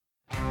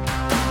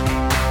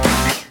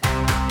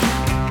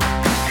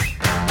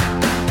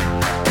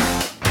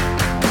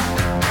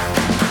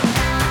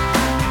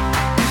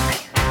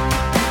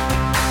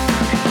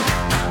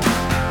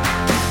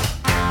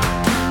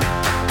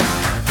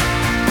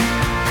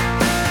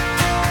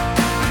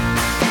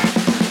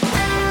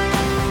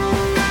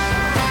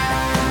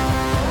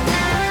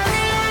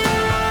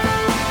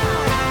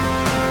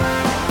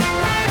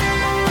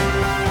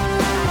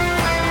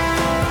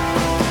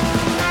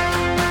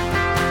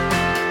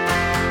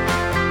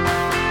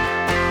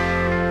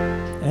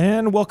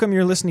And welcome.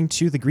 You're listening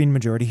to The Green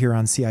Majority here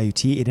on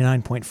CIUT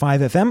 89.5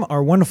 FM,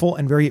 our wonderful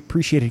and very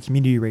appreciated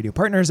community radio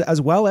partners,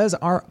 as well as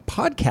our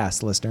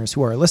podcast listeners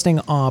who are listening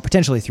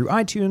potentially through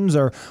iTunes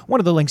or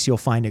one of the links you'll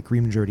find at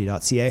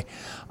greenmajority.ca.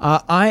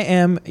 I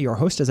am your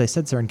host, as I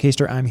said, Søren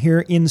Kaster. I'm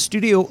here in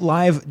studio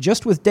live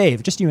just with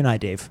Dave, just you and I,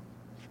 Dave.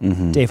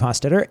 Mm-hmm. Dave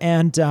Hostetter,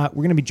 and we're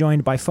going to be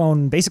joined by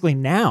phone basically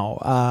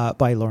now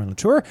by Lauren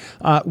Latour.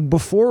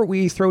 Before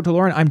we throw to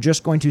Lauren, I'm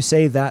just going to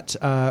say that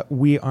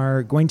we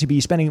are going to be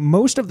spending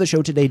most of the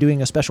show today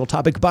doing a special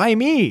topic by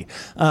me.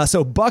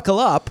 So buckle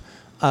up.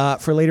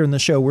 For later in the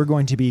show, we're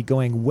going to be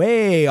going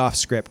way off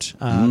script,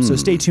 so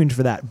stay tuned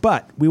for that.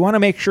 But we want to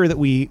make sure that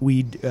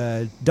we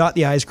dot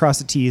the I's, cross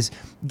the T's,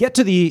 get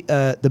to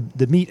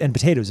the meat and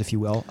potatoes, if you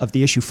will, of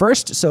the issue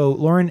first. So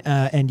Lauren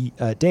and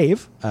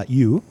Dave,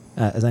 you,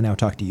 as I now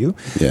talk to you,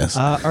 yes,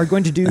 are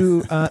going to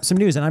do some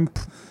news, and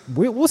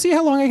we'll see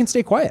how long I can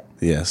stay quiet.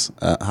 Yes.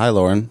 Hi,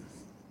 Lauren.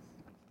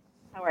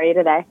 How are you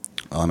today?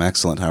 Oh, I'm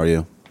excellent. How are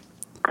you?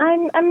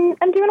 I'm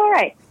doing all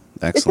right.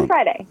 Excellent. It's a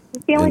Friday.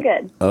 I'm feeling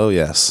good. Oh,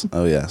 yes.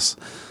 Oh, yes.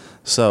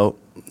 So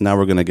now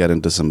we're going to get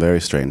into some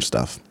very strange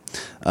stuff.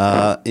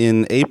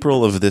 In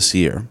April of this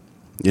year,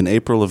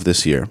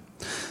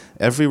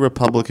 every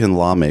Republican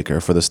lawmaker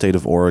for the state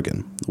of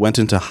Oregon went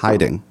into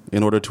hiding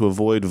in order to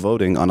avoid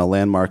voting on a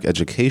landmark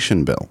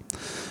education bill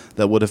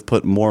that would have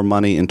put more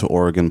money into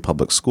Oregon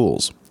public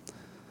schools.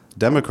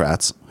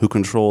 Democrats, who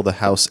control the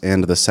House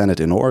and the Senate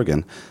in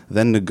Oregon,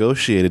 then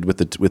negotiated with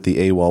the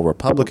AWOL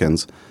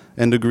Republicans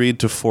and agreed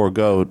to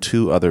forego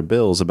two other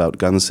bills about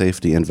gun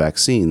safety and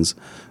vaccines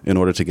in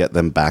order to get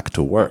them back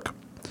to work.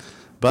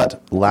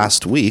 But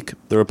last week,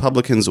 the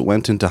Republicans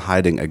went into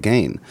hiding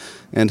again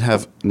and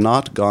have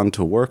not gone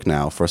to work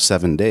now for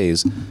 7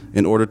 days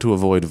in order to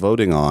avoid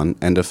voting on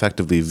and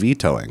effectively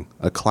vetoing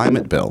a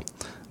climate bill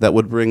that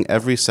would bring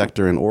every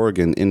sector in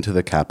Oregon into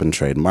the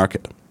cap-and-trade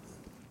market.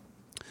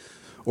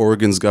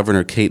 Oregon's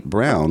Governor Kate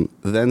Brown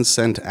then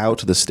sent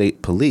out the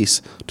state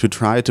police to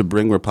try to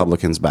bring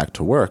Republicans back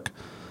to work,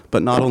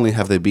 but not only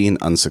have they been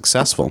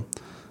unsuccessful,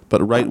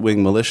 but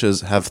right-wing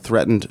militias have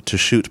threatened to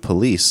shoot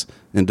police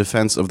in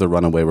defense of the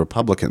runaway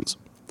Republicans.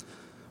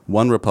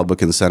 One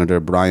Republican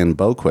Senator, Brian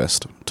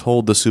Boquist,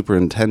 told the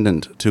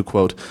superintendent to,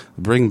 quote,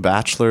 bring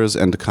bachelors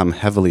and come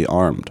heavily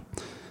armed,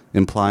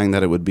 implying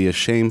that it would be a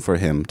shame for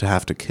him to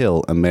have to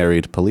kill a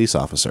married police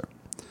officer.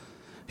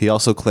 He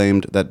also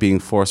claimed that being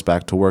forced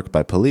back to work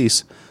by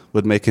police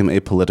would make him a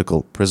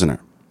political prisoner.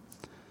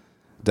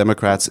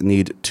 Democrats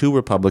need 2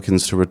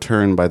 Republicans to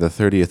return by the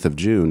 30th of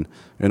June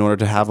in order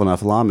to have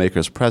enough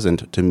lawmakers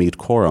present to meet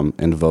quorum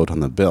and vote on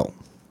the bill.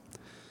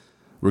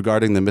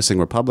 Regarding the missing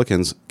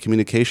Republicans,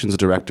 Communications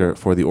Director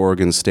for the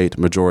Oregon State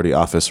Majority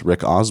Office,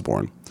 Rick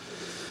Osborne,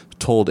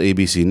 told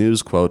ABC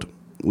News, quote,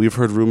 we've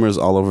heard rumors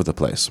all over the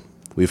place.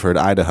 We've heard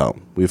Idaho.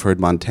 We've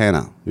heard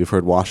Montana. We've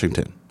heard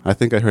Washington. I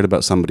think I heard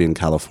about somebody in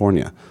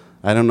California.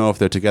 I don't know if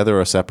they're together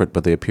or separate,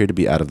 but they appear to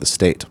be out of the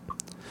state.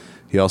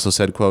 He also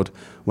said, quote,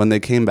 when they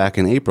came back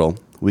in April,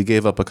 we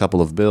gave up a couple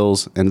of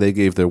bills, and they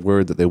gave their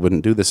word that they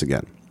wouldn't do this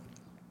again.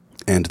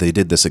 And they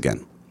did this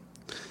again.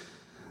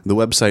 The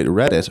website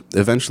Reddit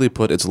eventually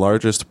put its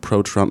largest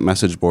pro-Trump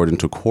message board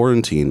into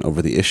quarantine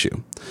over the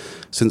issue,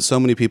 since so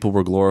many people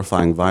were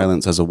glorifying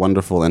violence as a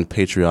wonderful and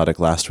patriotic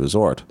last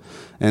resort,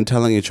 and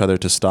telling each other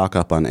to stock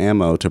up on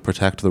ammo to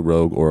protect the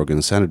rogue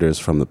Oregon senators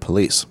from the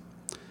police.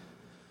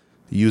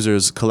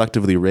 Users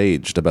collectively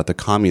raged about the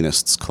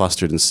communists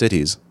clustered in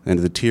cities and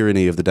the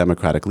tyranny of the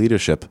Democratic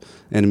leadership,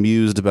 and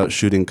mused about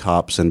shooting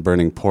cops and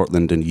burning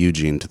Portland and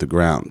Eugene to the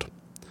ground.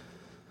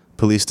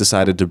 Police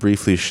decided to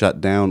briefly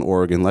shut down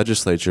Oregon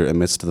legislature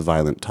amidst the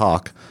violent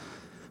talk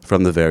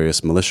from the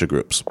various militia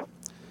groups.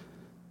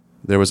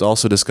 There was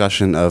also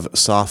discussion of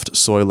soft,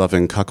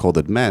 soy-loving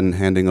cuckolded men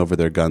handing over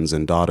their guns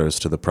and daughters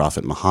to the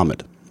Prophet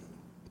Muhammad.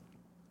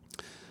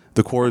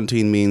 The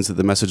quarantine means that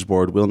the message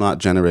board will not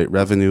generate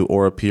revenue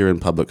or appear in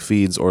public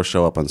feeds or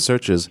show up on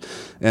searches,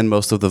 and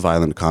most of the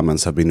violent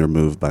comments have been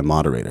removed by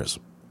moderators.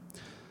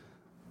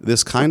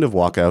 This kind of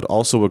walkout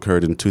also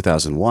occurred in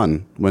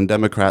 2001 when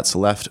Democrats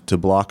left to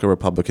block a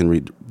Republican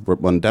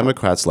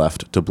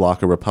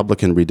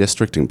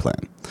redistricting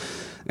plan,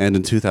 and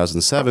in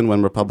 2007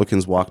 when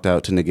Republicans walked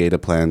out to negate a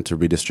plan to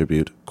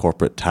redistribute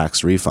corporate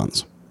tax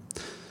refunds.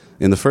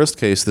 In the first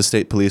case, the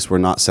state police were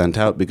not sent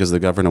out because the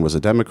governor was a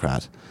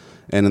Democrat,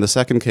 and in the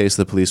second case,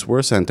 the police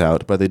were sent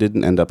out, but they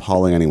didn't end up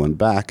hauling anyone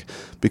back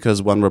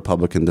because one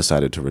Republican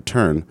decided to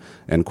return,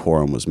 and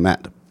quorum was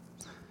met.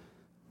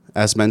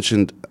 As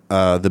mentioned,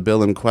 the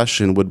bill in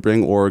question would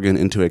bring Oregon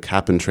into a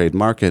cap-and-trade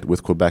market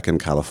with Quebec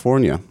and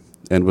California,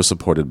 and was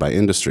supported by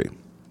industry.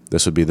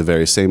 This would be the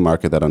very same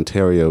market that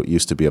Ontario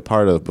used to be a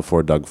part of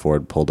before Doug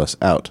Ford pulled us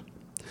out.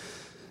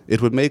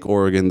 It would make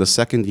Oregon the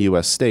second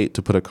U.S. state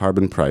to put a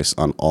carbon price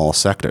on all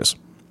sectors.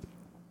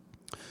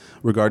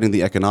 Regarding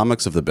the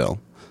economics of the bill,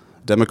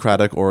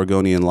 Democratic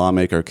Oregonian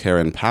lawmaker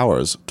Karen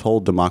Powers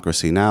told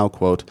Democracy Now!,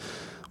 quote,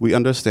 we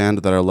understand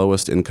that our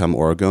lowest income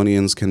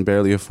Oregonians can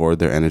barely afford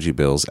their energy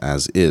bills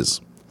as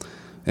is.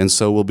 and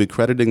so will be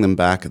crediting them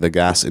back the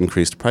gas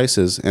increased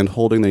prices and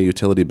holding their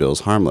utility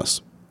bills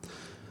harmless.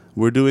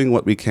 We're doing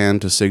what we can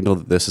to signal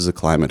that this is a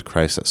climate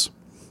crisis.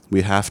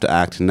 We have to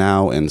act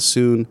now and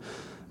soon,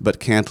 but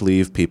can't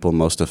leave people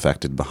most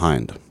affected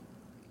behind.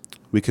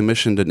 We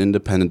commissioned an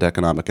independent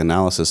economic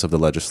analysis of the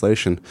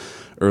legislation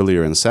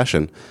earlier in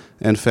session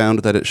and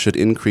found that it should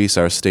increase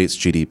our state's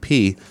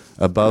GDP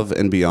above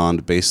and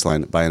beyond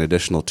baseline by an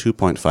additional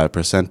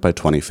 2.5% by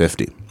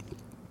 2050.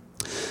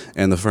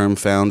 And the firm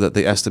found that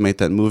they estimate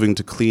that moving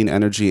to clean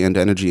energy and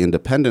energy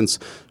independence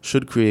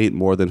should create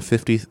more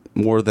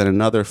than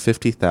another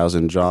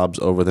 50,000 jobs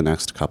over the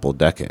next couple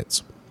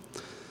decades.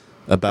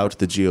 About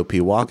the GOP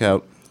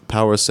walkout,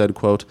 Powers said,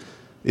 quote,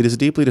 "It is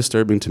deeply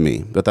disturbing to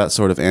me that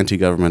sort of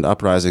anti-government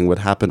uprising would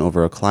happen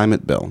over a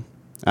climate bill,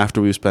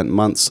 after we've spent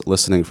months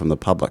listening from the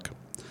public.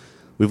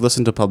 We've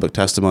listened to public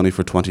testimony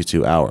for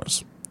 22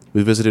 hours.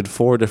 We visited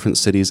 4 different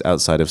cities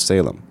outside of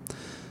Salem.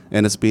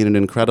 And it's been an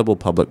incredible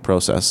public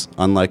process,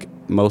 unlike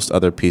most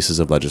other pieces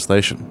of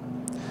legislation.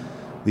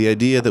 The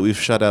idea that we've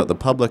shut out the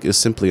public is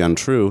simply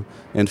untrue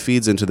and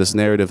feeds into this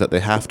narrative that they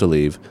have to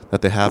leave,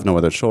 that they have no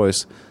other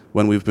choice,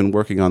 when we've been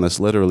working on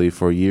this literally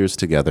for years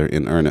together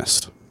in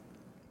earnest.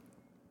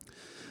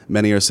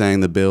 Many are saying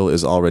the bill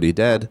is already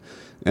dead,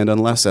 and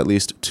unless at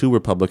least 2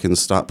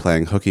 Republicans stop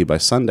playing hooky by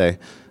Sunday,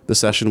 the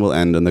session will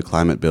end and the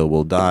climate bill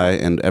will die,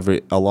 and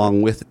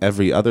along with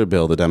every other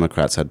bill the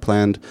Democrats had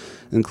planned,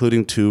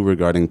 including 2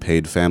 regarding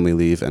paid family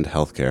leave and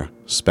healthcare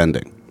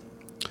spending."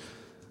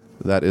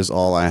 That is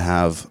all I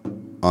have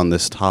on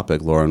this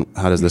topic. Lauren,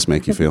 how does this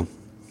make you feel?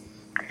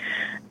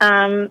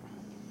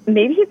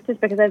 Maybe it's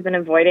just because I've been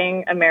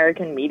avoiding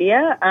American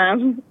media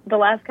the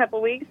last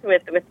couple weeks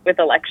with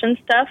election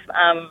stuff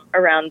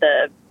around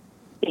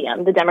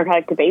the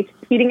Democratic debates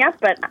heating up,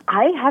 but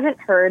I haven't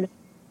heard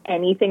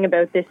anything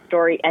about this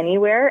story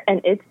anywhere,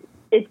 and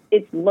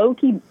it's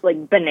low-key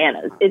like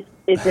bananas.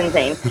 It's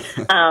insane.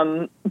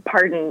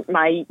 Pardon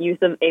my use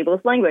of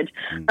ableist language.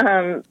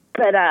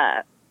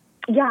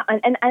 Yeah,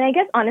 and I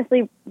guess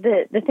honestly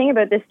the thing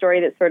about this story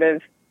that sort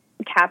of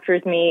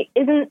captures me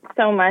isn't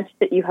so much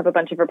that you have a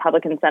bunch of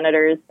Republican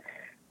senators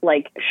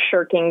like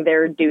shirking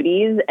their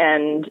duties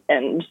and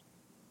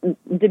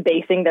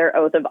debasing their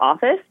oath of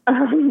office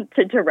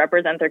to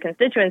represent their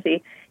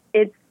constituency.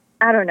 It's,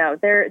 I don't know.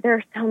 There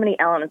are so many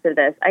elements of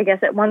this. I guess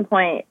at one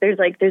point there's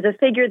a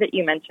figure that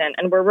you mentioned,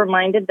 and we're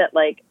reminded that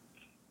like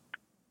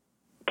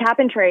cap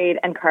and trade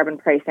and carbon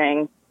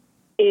pricing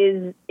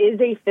is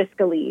a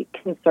fiscally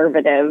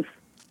conservative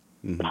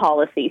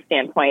policy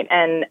standpoint,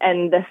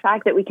 and the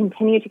fact that we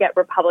continue to get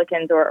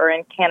Republicans or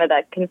in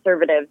Canada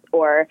conservatives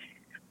or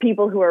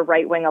people who are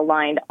right wing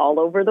aligned all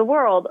over the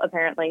world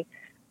apparently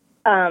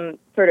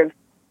sort of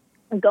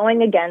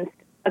going against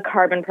a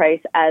carbon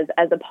price as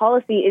a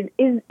policy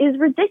is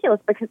ridiculous,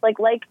 because like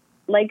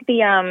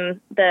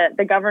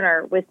the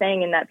governor was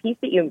saying in that piece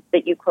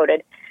that you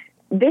quoted,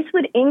 this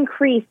would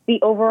increase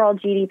the overall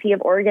GDP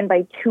of Oregon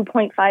by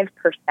 2.5%.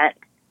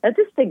 That's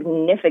a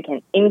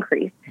significant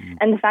increase.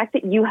 And the fact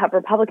that you have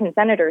Republican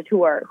senators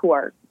who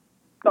are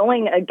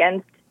going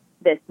against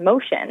this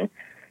motion,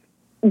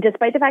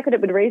 despite the fact that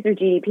it would raise their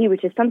GDP,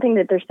 which is something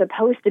that they're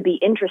supposed to be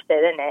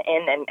interested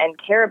in and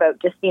care about,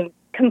 just seems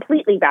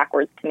completely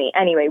backwards to me.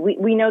 Anyway,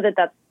 we know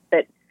that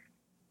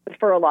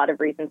for a lot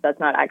of reasons, that's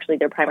not actually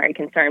their primary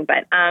concern.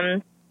 But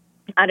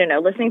I don't know,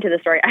 listening to the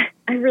story,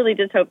 I really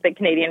just hope that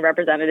Canadian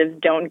representatives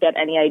don't get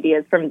any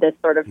ideas from this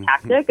sort of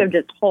tactic of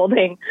just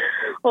holding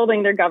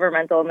their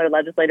governmental and their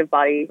legislative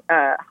body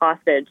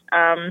hostage.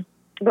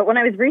 But when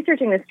I was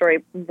researching this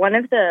story, one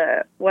of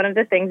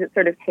the things that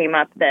sort of came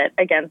up that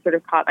again sort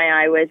of caught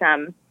my eye was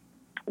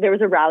there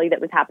was a rally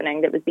that was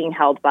happening that was being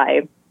held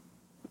by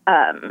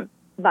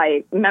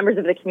members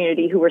of the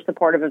community who were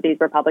supportive of these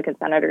Republican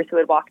senators who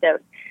had walked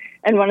out.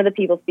 And one of the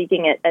people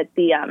speaking at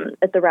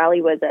the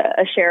rally was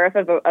a sheriff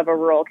of a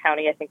rural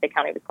county. I think the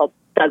county was called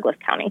Douglas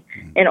County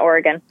in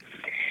Oregon.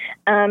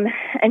 And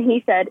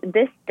he said,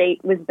 this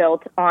state was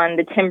built on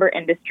the timber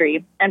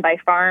industry and by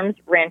farms,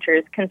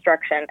 ranchers,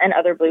 construction, and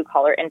other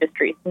blue-collar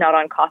industries, not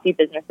on coffee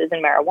businesses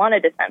and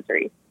marijuana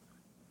dispensaries.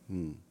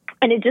 And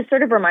it just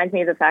sort of reminds me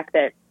of the fact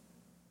that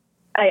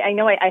I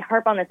know I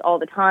harp on this all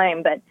the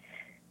time, but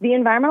the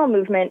environmental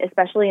movement,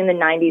 especially in the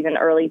 90s and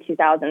early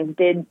 2000s,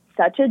 did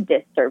such a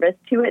disservice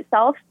to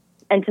itself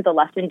and to the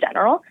left in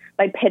general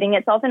by pitting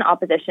itself in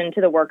opposition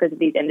to the workers of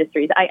these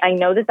industries. I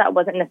know that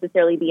wasn't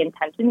necessarily the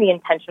intention. The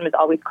intention was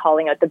always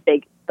calling out the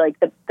big, like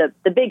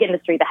the big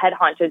industry, the head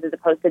honchos, as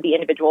opposed to the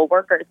individual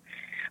workers.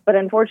 But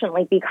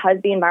unfortunately, because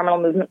the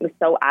environmental movement was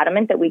so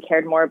adamant that we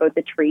cared more about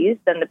the trees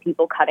than the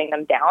people cutting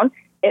them down,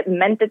 it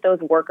meant that those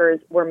workers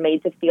were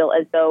made to feel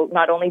as though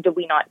not only do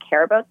we not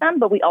care about them,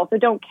 but we also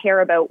don't care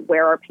about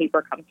where our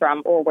paper comes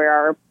from or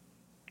where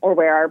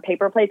our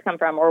paper plates come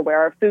from or where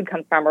our food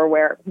comes from or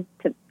where,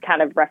 to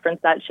kind of reference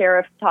that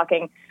sheriff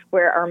talking,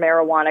 where our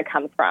marijuana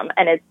comes from.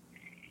 And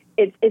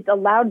it's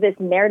allowed this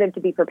narrative to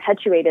be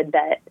perpetuated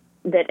that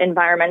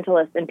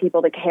environmentalists and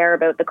people that care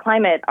about the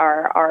climate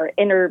are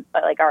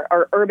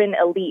urban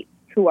elites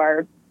who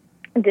are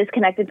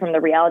disconnected from the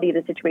reality of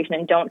the situation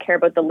and don't care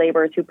about the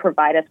laborers who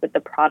provide us with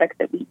the products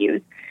that we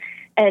use.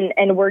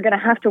 And we're going to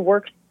have to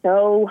work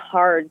so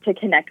hard to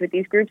connect with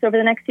these groups over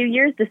the next few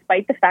years,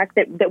 despite the fact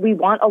that we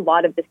want a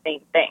lot of the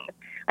same things.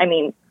 I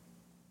mean,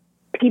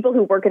 people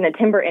who work in the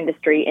timber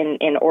industry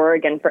in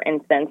Oregon, for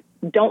instance,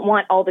 don't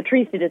want all the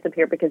trees to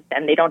disappear because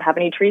then they don't have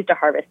any trees to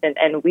harvest.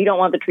 And we don't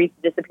want the trees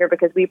to disappear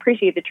because we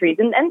appreciate the trees.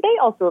 And they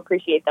also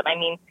appreciate them. I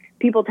mean,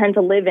 people tend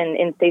to live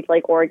in states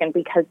like Oregon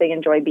because they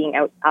enjoy being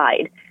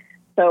outside.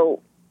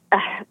 So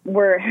I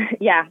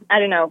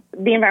don't know.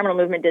 The environmental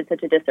movement did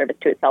such a disservice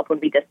to itself when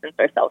we distanced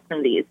ourselves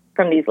from these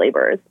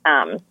laborers.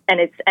 And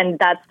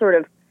that's sort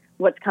of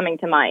what's coming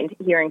to mind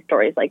hearing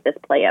stories like this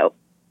play out.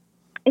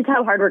 It's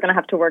how hard we're going to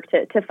have to work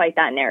to fight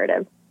that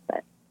narrative.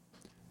 But.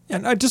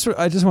 And I just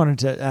wanted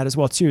to add as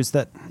well too is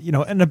that, you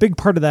know, and a big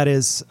part of that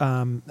is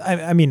none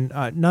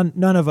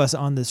of us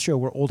on this show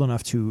were old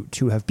enough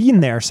to have been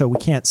there, so we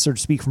can't sort of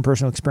speak from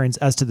personal experience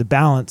as to the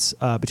balance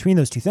between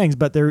those two things.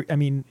 But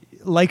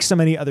like so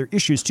many other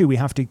issues too, we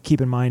have to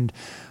keep in mind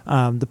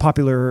the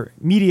popular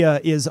media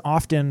is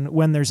often,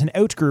 when there's an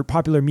out group,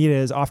 popular media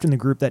is often the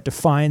group that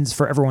defines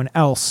for everyone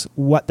else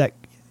what that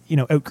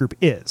out group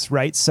is,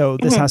 right? So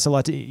this has a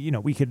lot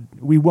to,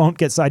 we won't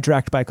get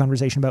sidetracked by a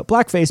conversation about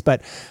blackface,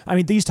 but I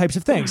mean, these types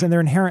of things, and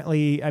they're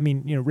inherently,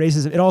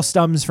 raises, it all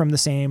stems from the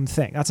same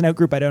thing. That's an out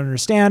group I don't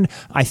understand.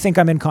 I think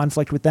I'm in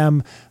conflict with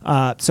them.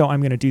 So I'm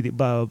going to do the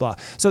blah, blah,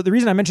 blah. So the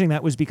reason I'm mentioning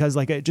that was because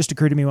it just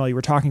occurred to me while you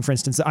were talking, for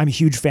instance, I'm a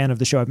huge fan of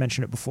the show. I've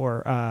mentioned it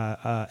before,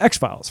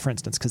 X-Files, for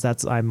instance,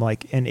 because I'm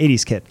like an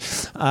 80s kid.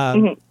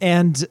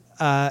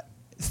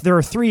 There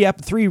are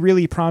three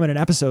really prominent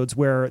episodes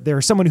where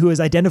there's someone who is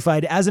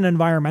identified as an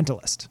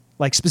environmentalist,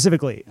 like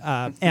specifically,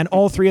 and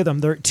all three of them,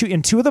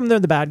 two of them, they're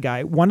the bad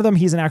guy. One of them,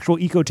 he's an actual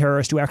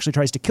eco-terrorist who actually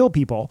tries to kill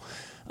people.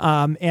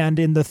 And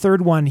in the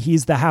third one,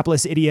 he's the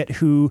hapless idiot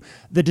who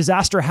the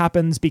disaster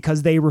happens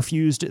because they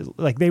refused,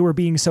 they were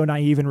being so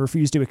naive and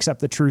refused to accept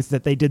the truth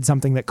that they did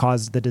something that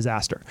caused the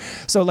disaster.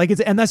 So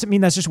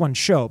that's just one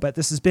show, but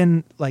this has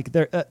been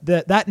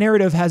that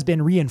narrative has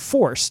been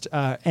reinforced,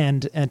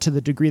 and to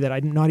the degree that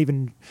I'm not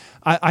even,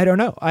 I don't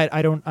know.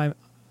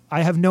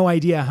 I have no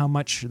idea how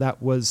much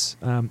that was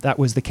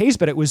the case,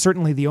 but it was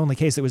certainly the only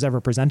case that was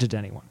ever presented to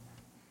anyone.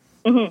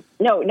 Mm-hmm.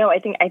 No, I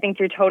think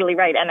you're totally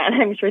right, and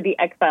I'm sure the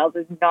X-Files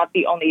is not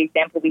the only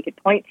example we could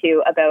point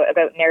to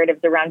about narratives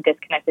around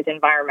disconnected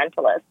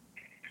environmentalists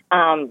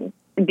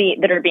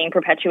that are being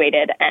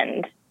perpetuated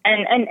and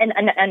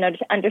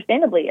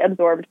understandably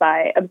absorbed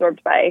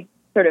by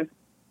sort of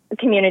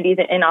communities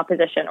in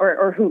opposition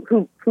or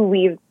who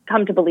we've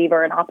come to believe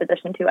are in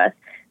opposition to us.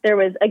 There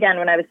was, again,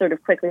 when I was sort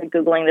of quickly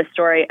Googling this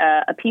story,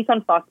 a piece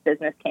on Fox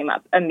Business came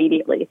up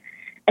immediately,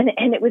 and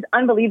it was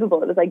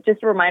unbelievable. It was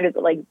just a reminder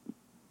that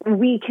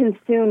we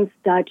consume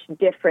such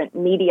different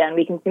media and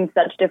we consume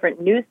such different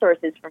news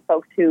sources from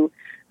folks who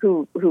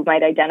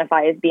might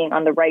identify as being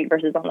on the right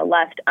versus on the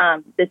left.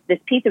 This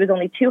piece, it was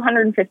only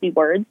 250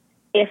 words,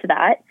 if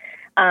that.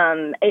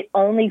 It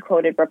only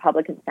quoted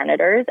Republican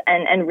senators,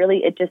 and really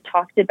it just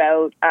talked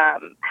about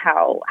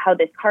how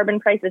this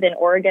carbon price within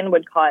Oregon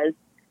would cause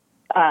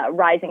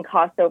rising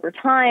costs over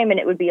time,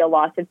 and it would be a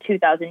loss of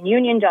 2,000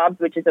 union jobs,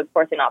 which is of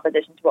course in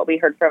opposition to what we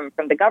heard from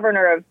the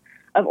governor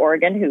of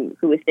Oregon,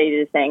 who was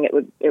stated as saying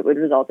it would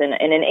result in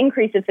an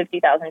increase of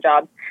 50,000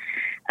 jobs.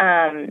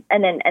 And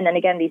then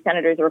again, these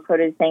senators were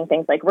quoted saying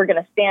things like, "We're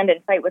going to stand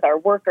and fight with our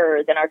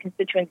workers, and our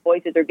constituents'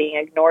 voices are being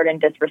ignored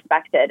and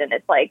disrespected." And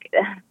it's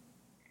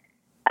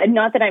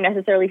not that I'm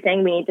necessarily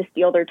saying we need to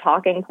steal their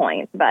talking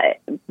points,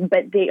 but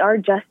they are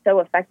just so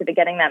effective at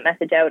getting that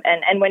message out.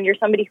 And when you're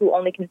somebody who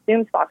only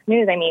consumes Fox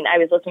News, I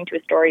was listening to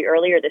a story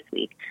earlier this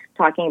week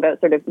talking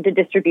about sort of the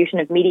distribution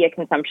of media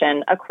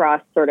consumption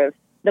across sort of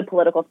the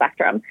political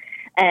spectrum.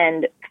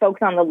 And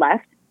folks on the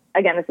left,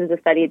 again, this is a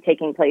study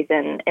taking place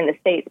in the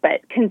States,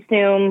 but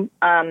consume,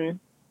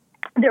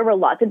 there were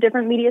lots of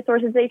different media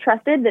sources they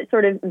trusted that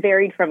sort of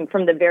varied from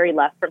the very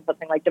left, from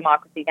something like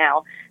Democracy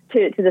Now!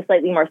 to the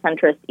slightly more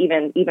centrist,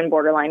 even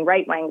borderline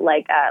right-wing,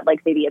 like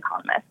say The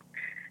Economist.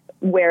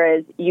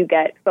 Whereas you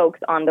get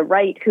folks on the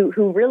right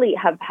who really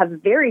have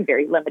very,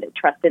 very limited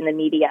trust in the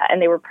media,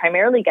 and they were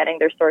primarily getting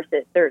their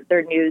sources,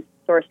 their news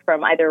sourced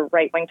from either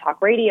right-wing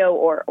talk radio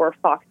or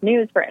Fox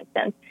News, for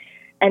instance.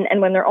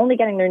 And when they're only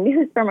getting their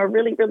news from a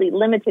really, really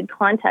limited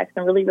context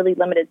and really, really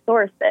limited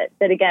source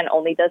that again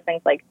only does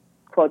things like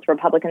quotes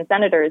Republican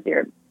senators,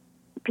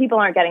 people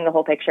aren't getting the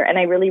whole picture. And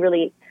I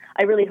really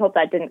hope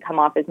that didn't come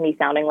off as me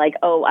sounding like,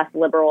 oh, us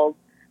liberals,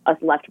 us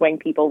left-wing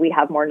people, we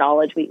have more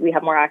knowledge, we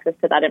have more access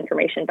to that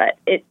information. But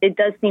it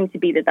does seem to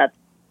be that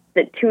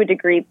to a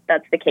degree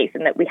that's the case,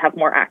 and that we have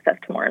more access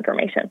to more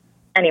information.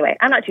 Anyway,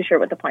 I'm not too sure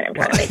what the point I'm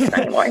trying to make is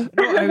anymore.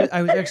 No,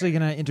 I was actually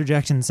going to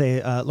interject and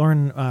say,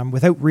 Lauren,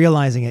 without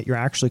realizing it, you're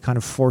actually kind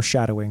of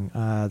foreshadowing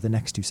the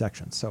next two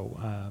sections. So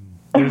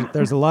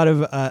there's a lot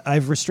of,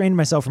 I've restrained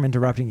myself from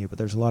interrupting you, but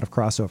there's a lot of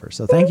crossover.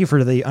 So thank you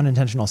for the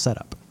unintentional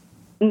setup.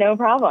 No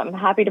problem.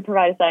 Happy to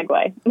provide a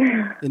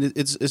segue. And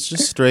it's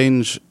just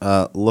strange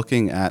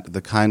looking at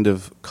the kind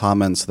of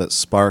comments that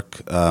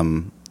spark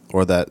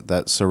or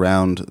that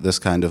surround this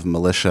kind of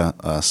militia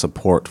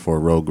support for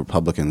rogue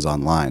Republicans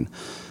online,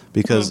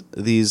 because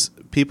these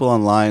people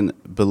online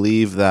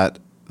believe that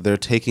they're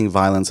taking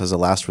violence as a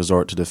last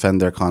resort to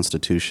defend their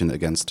constitution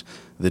against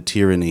the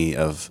tyranny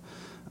of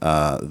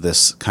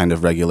this kind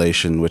of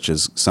regulation, which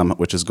is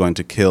going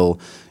to kill,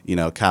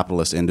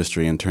 capitalist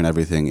industry and turn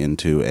everything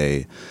into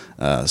a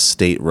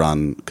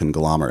state-run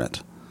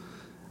conglomerate.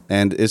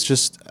 And it's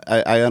just,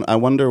 I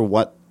wonder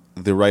what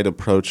the right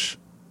approach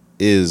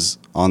is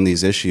on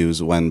these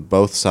issues when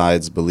both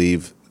sides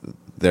believe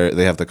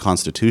they have the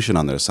Constitution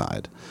on their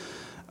side,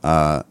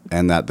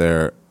 and that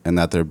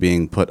they're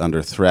being put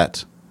under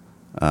threat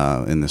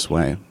in this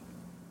way.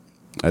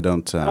 I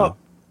don't.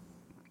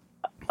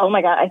 Oh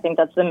my God! I think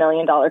that's the $1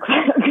 million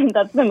question.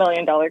 That's the $1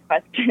 million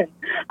question.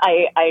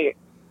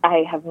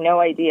 I have no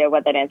idea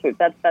what that answer is.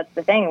 That's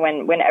the thing.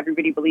 When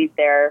everybody believes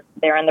they're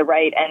on the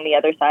right and the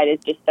other side is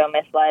just so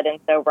misled and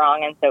so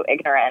wrong and so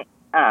ignorant.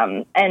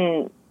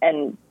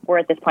 And we're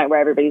at this point where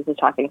everybody's just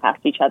talking past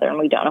each other and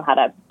we don't know how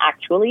to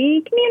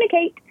actually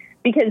communicate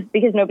because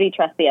nobody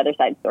trusts the other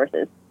side's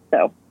sources.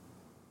 So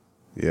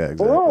yeah,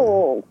 exactly.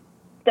 Oh,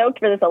 stoked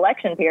for this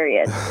election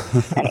period.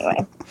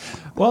 Anyway.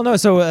 Well, no.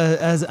 So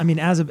as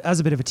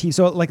a bit of a tease,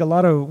 so like a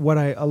lot of what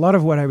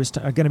I was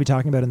going to be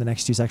talking about in the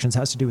next two sections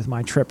has to do with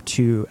my trip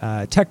to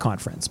tech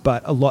conference,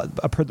 but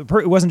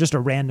it wasn't just a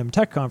random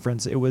tech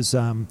conference. It was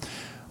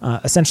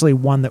essentially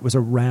one that was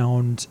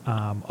around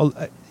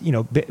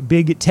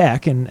big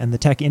tech and the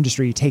tech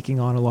industry taking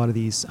on a lot of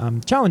these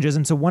challenges.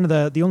 And so one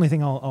of the only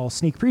thing I'll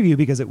sneak preview,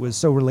 because it was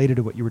so related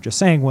to what you were just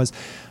saying, was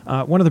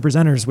one of the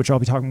presenters, which I'll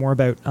be talking more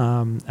about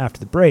after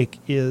the break,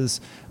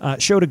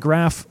 showed a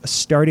graph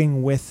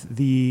starting with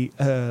the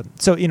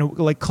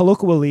like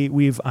colloquially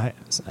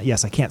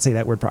yes, I can't say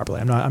that word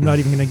properly. I'm not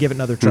even going to give it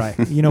another try.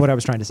 You know what I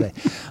was trying to say.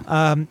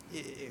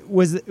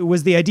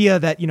 Was the idea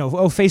that,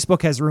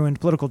 Facebook has ruined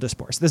political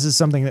discourse. This is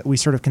something that we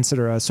sort of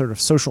consider a sort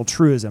of social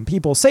truism.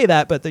 People say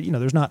that, but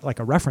there's not like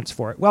a reference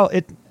for it. Well,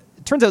 it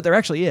turns out there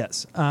actually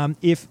is.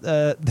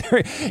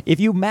 If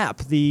you map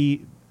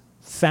the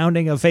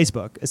founding of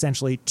Facebook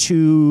essentially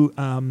to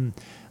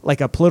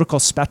like a political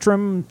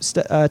spectrum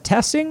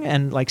testing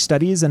and like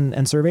studies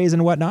and surveys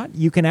and whatnot,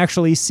 you can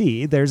actually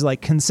see there's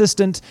like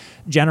consistent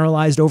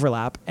generalized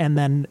overlap, and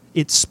then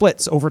it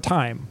splits over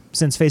time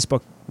since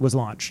Facebook was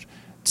launched.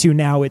 To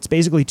now, it's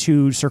basically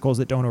two circles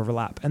that don't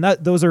overlap, and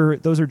those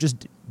are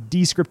just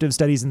descriptive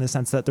studies in the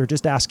sense that they're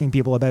just asking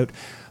people about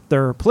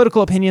their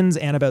political opinions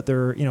and about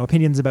their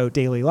opinions about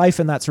daily life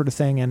and that sort of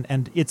thing,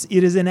 and it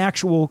is an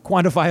actual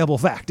quantifiable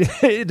fact.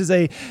 It is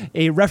a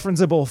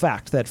referenceable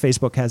fact that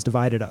Facebook has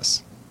divided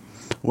us.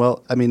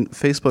 Well, I mean,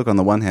 Facebook on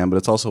the one hand, but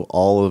it's also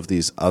all of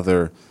these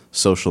other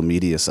social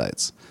media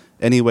sites.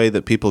 Any way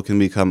that people can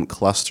become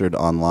clustered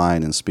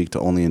online and speak to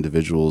only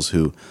individuals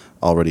who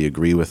already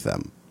agree with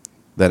them,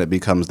 then it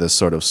becomes this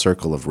sort of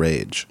circle of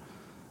rage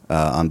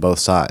on both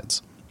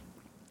sides,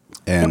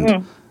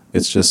 and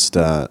it's just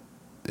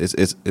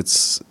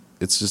it's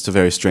just a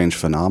very strange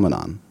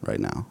phenomenon right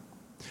now.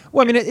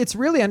 Well, I mean, it's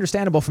really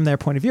understandable from their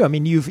point of view. I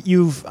mean, you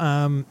need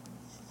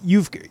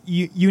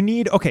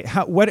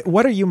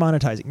what are you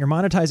monetizing? You're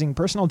monetizing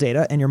personal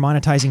data and you're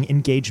monetizing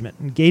engagement.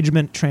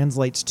 Engagement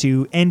translates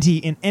to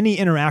in any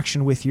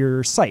interaction with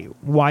your site.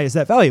 Why is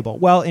that valuable?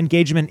 Well,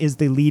 engagement is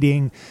the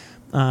leading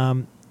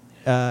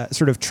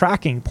sort of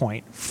tracking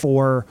point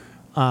for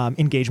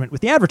engagement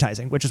with the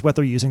advertising, which is what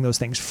they're using those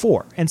things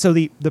for. And so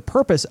the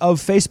purpose of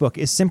Facebook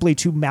is simply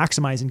to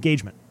maximize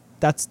engagement.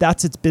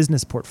 That's its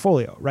business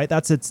portfolio, right?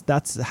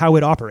 That's how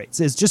it operates.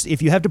 It's just,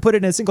 if you have to put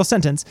it in a single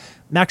sentence,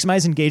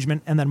 maximize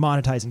engagement and then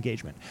monetize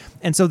engagement.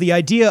 And so the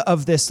idea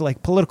of this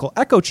like political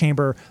echo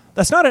chamber,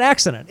 that's not an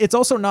accident. It's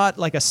also not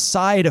like a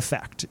side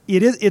effect.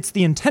 It's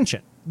the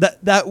intention.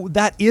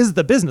 That is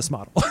the business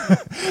model.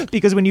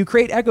 Because when you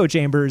create echo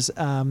chambers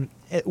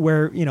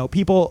where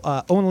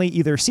people only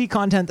either see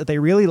content that they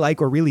really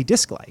like or really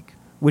dislike,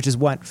 which is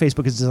what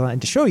Facebook is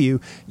designed to show you,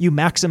 you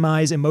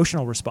maximize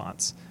emotional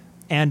response.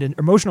 And an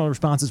emotional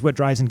response is what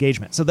drives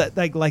engagement. So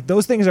that like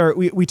those things are,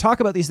 we talk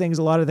about these things,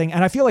 a lot of things,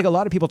 and I feel like a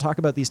lot of people talk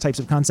about these types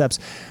of concepts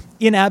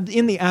in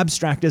the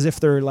abstract as if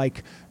they're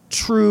like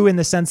true in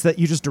the sense that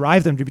you just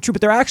derive them to be true, but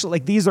they're actually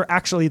like, these are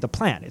actually the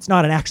plan. It's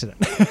not an accident.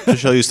 To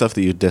show you stuff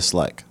that you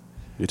dislike.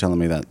 You're telling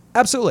me that?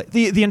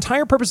 Absolutely. The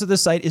entire purpose of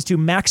this site is to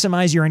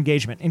maximize your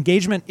engagement.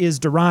 Engagement is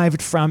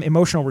derived from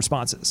emotional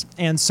responses.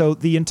 And so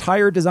the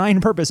entire design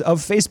purpose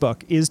of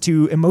Facebook is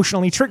to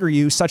emotionally trigger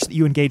you such that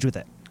you engage with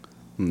it.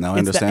 Now I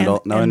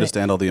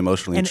understand all the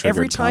emotionally triggered comments. And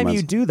every time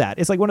you do that,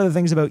 it's like one of the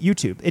things about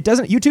YouTube.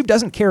 YouTube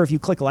doesn't care if you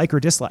click like or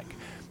dislike.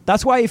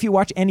 That's why if you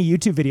watch any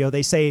YouTube video,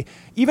 they say,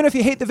 even if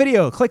you hate the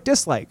video, click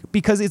dislike,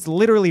 because it's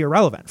literally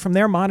irrelevant. From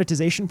their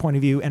monetization point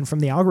of view and from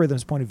the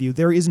algorithm's point of view,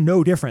 there is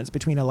no difference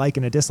between a like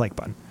and a dislike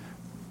button.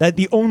 That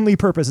the only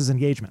purpose is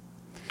engagement.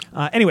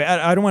 Anyway,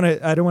 I don't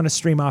want to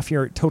stream off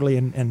here totally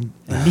and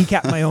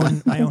kneecap my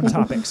own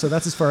topic. So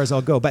that's as far as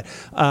I'll go. But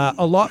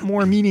a lot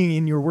more meaning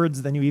in your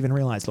words than you even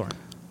realize, Lauren.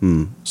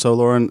 So,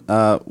 Lauren,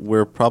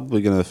 we're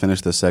probably going to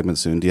finish this segment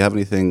soon. Do you have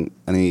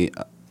any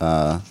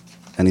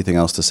anything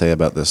else to say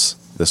about this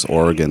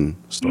Oregon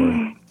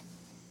story?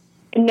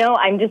 No,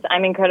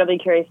 I'm incredibly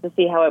curious to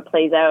see how it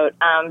plays out,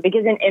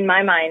 because in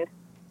my mind,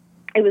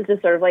 it was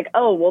just sort of like,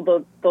 oh,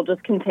 well, they'll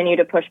just continue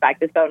to push back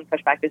this vote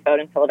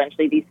until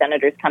eventually these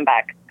senators come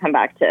back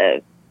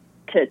to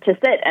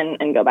sit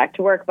and go back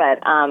to work. But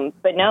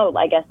no,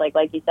 I guess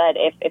like you said,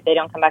 if they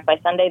don't come back by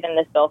Sunday, then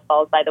this bill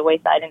falls by the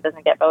wayside and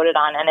doesn't get voted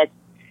on. And it's,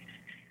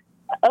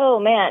 oh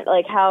man,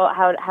 like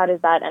how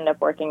does that end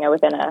up working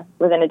within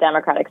a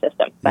democratic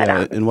system?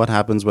 But, and what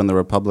happens when the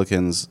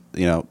Republicans,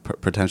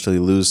 potentially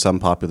lose some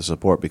popular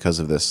support because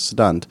of this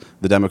stunt?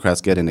 The Democrats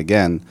get in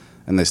again,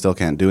 and they still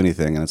can't do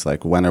anything. And it's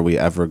like, when are we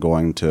ever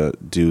going to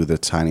do the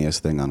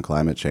tiniest thing on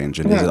climate change?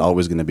 And is it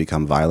always going to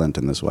become violent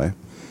in this way?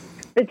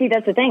 But see,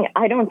 that's the thing.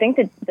 I don't think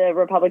that the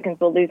Republicans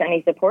will lose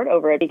any support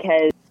over it,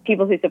 because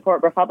people who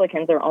support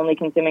Republicans are only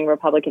consuming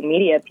Republican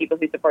media. People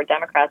who support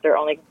Democrats are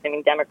only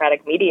consuming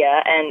Democratic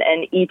media,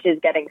 and each is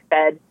getting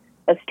fed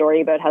a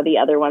story about how the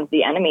other one's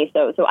the enemy.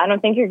 So I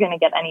don't think you're going to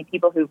get any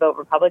people who vote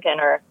Republican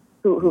or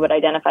who would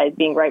identify as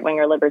being right-wing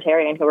or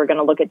libertarian who are going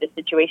to look at this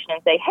situation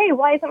and say, hey,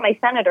 why isn't my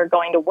senator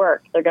going to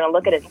work? They're going to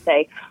look at it and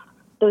say,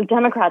 those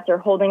Democrats are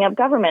holding up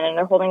government and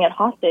they're holding it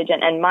hostage,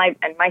 and my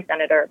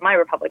senator, my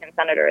Republican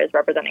senator, is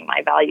representing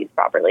my values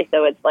properly.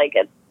 So it's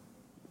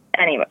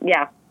anyway,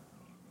 yeah.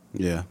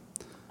 Yeah.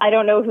 I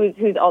don't know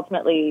who's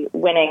ultimately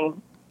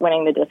winning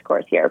the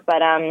discourse here, but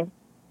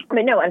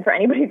no. And for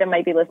anybody that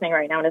might be listening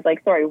right now and is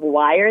like, sorry,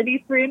 why are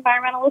these three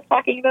environmentalists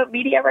talking about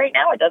media right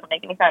now? It doesn't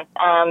make any sense.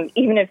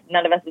 Even if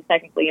none of us is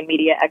technically a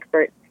media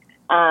expert.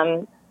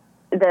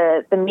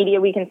 The media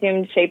we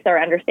consume shapes our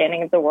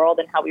understanding of the world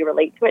and how we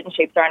relate to it, and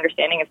shapes our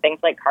understanding of things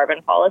like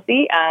carbon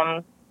policy.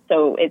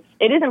 So it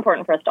is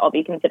important for us to all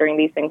be considering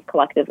these things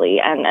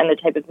collectively, and the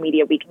type of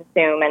media we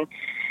consume,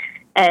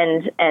 and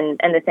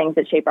the things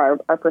that shape our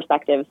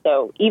perspective.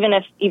 So even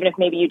if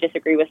maybe you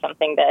disagree with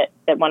something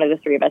that one of the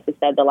three of us has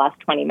said the last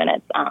 20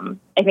 minutes,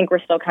 I think we're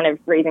still kind of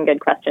raising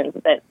good questions,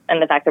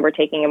 and the fact that we're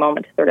taking a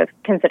moment to sort of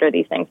consider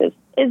these things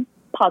is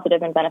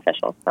positive and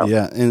beneficial. So.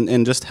 Yeah,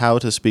 and just how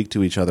to speak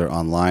to each other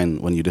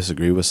online when you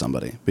disagree with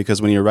somebody.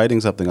 Because when you're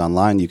writing something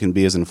online, you can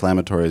be as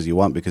inflammatory as you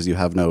want, because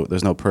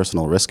there's no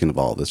personal risk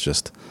involved. It's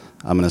just,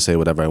 I'm going to say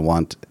whatever I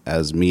want,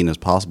 as mean as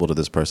possible to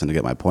this person to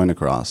get my point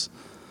across.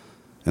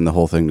 And the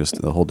whole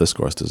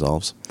discourse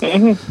dissolves.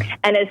 Mm-hmm.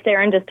 And as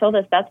Saren just told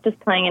us, that's just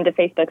playing into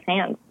Facebook's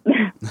hands.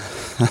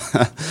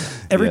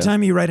 Every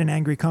time you write an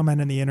angry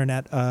comment on the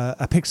internet,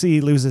 a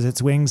pixie loses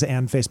its wings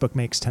and Facebook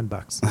makes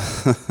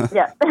 $10.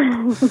 Yeah.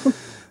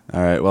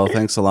 All right. Well,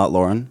 thanks a lot,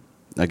 Lauren,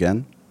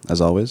 again, as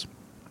always.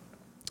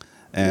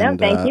 And,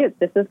 thank you.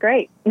 This is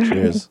great.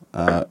 Cheers.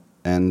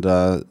 And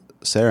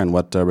Saren,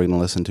 what are we going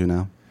to listen to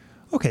now?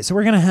 Okay, so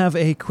we're going to have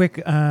a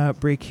quick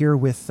break here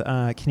with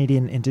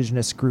Canadian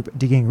Indigenous group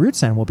Digging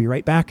Roots, and we'll be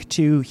right back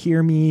to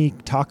hear me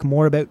talk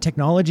more about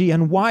technology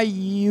and why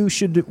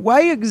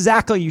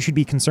exactly you should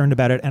be concerned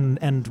about it,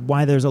 and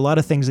why there's a lot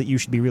of things that you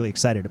should be really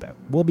excited about.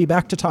 We'll be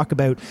back to talk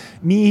about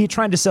me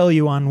trying to sell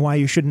you on why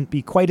you shouldn't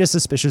be quite as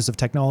suspicious of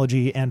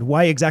technology, and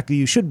why exactly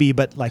you should be,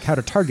 but like how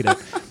to target it.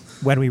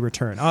 When we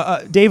return.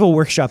 Dave will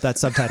workshop that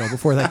subtitle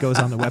before that goes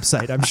on the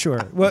website, I'm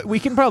sure. Well, we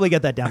can probably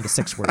get that down to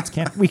 6 words,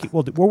 can't we?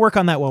 We'll work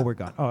on that while we're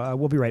gone.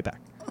 We'll be right back.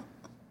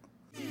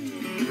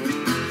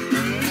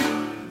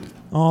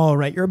 All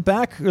right, you're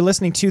back. You're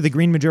listening to The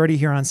Green Majority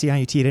here on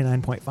CIUT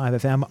 89.5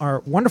 FM, our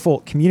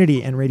wonderful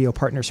community and radio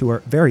partners who are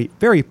very,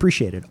 very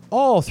appreciated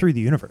all through the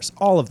universe,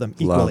 all of them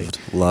equally.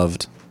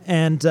 Loved.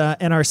 And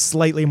our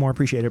slightly more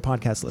appreciated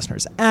podcast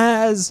listeners,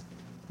 as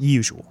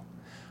usual.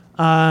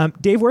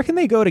 Dave, where can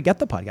they go to get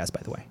the podcast,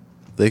 by the way?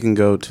 They can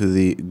go to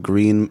they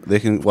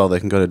can go to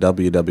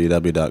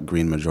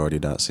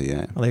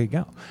www.greenmajority.ca. Well, there you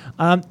go.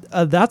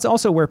 That's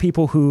also where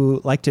people who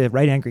like to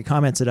write angry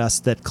comments at us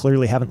that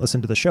clearly haven't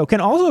listened to the show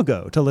can also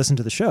go to listen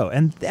to the show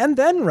and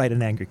then write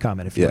an angry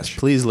comment if you wish. Yes,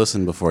 please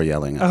listen before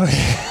yelling at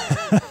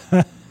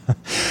us.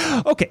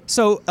 Okay,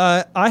 so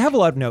I have a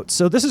lot of notes.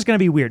 So this is going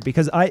to be weird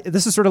because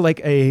this is sort of like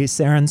a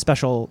Saren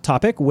special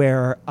topic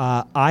where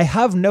I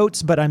have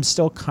notes, but I'm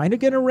still kind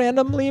of going to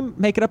randomly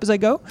make it up as I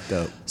go.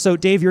 Dope. So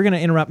Dave, you're going to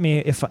interrupt me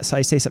if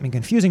I say something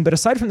confusing. But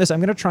aside from this, I'm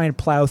going to try and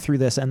plow through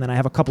this, and then I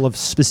have a couple of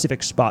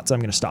specific spots I'm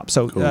going to stop.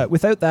 So cool.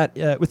 with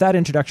that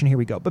introduction, here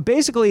we go. But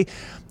basically,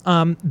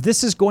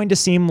 this is going to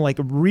seem like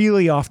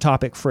really off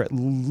topic for at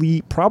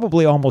least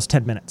probably almost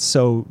 10 minutes.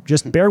 So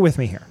just bear with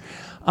me here.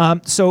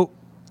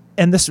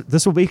 And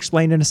this will be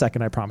explained in a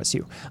second, I promise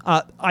you.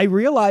 I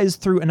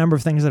realized through a number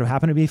of things that have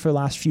happened to me for the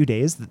last few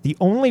days that the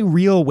only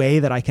real way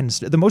that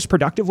the most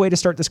productive way to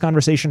start this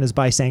conversation is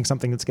by saying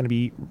something that's going to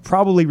be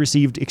probably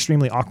received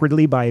extremely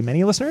awkwardly by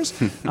many listeners,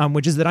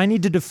 which is that I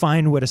need to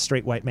define what a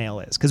straight white male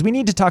is, because we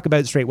need to talk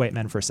about straight white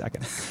men for a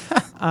second.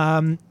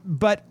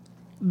 But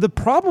the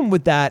problem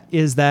with that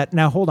is that,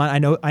 now hold on, I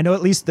know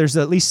there's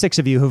at least 6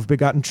 of you who've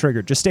gotten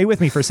triggered. Just stay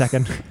with me for a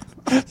second.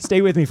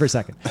 Stay with me for a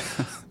second.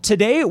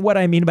 Today, what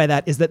I mean by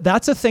that is that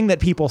that's a thing that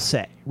people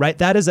say, right?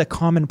 That is a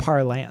common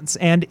parlance.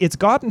 And it's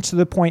gotten to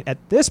the point at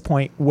this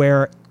point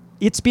where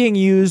it's being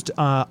used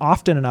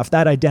often enough.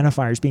 That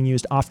identifier is being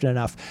used often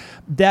enough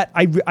that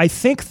I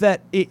think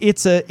that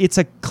it's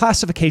a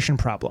classification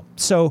problem.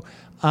 So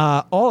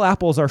all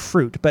apples are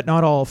fruit, but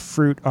not all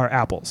fruit are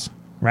apples,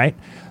 right?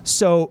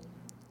 So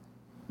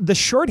the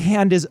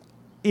shorthand is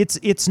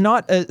it's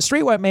not a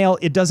straight white male.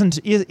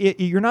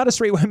 You're not a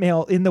straight white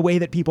male in the way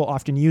that people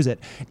often use it.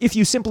 If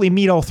you simply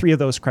meet all three of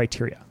those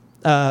criteria,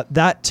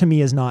 that to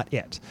me is not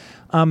it.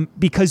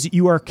 Because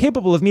you are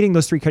capable of meeting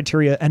those three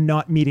criteria and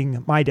not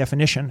meeting my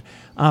definition,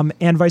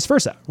 and vice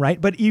versa,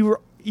 right? But you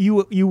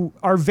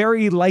are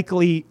very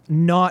likely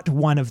not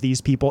one of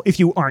these people if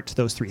you aren't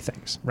those three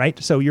things, right?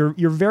 So you're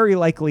very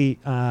likely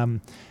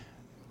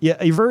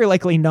you're very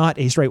likely not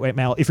a straight white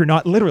male if you're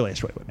not literally a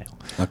straight white male.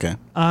 Okay.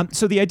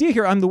 So the idea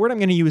here, the word I'm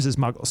going to use is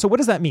muggle. So what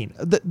does that mean?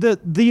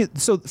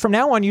 So from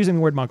now on, using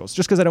the word muggles,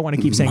 just because I don't want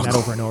to keep saying that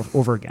over and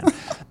over again.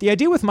 The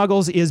idea with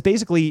muggles is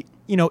basically,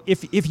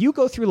 if you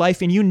go through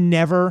life and you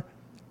never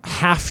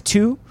have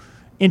to,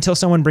 until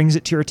someone brings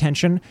it to your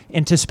attention,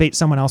 anticipate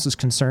someone else's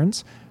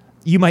concerns,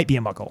 you might be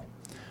a muggle.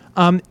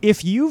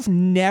 If you've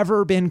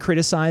never been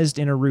criticized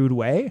in a rude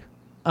way,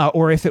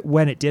 or if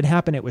when it did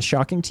happen, it was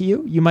shocking to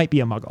you, you might be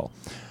a muggle.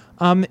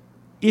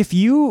 If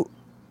you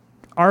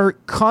are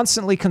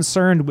constantly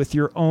concerned with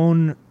your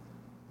own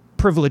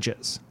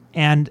privileges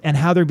and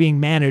how they're being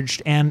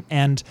managed,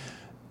 and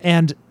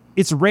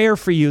it's rare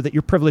for you that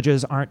your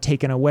privileges aren't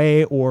taken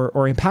away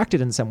or impacted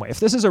in some way. If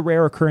this is a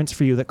rare occurrence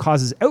for you that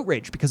causes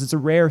outrage because it's a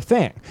rare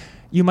thing,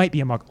 you might be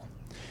a muggle.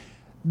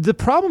 The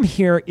problem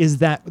here is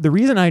that the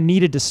reason I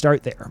needed to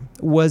start there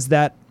was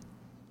that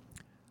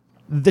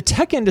the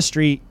tech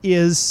industry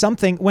is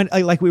something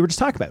like we were just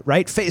talking about,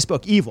 right?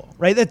 Facebook evil,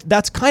 right?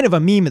 That's kind of a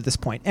meme at this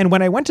point. And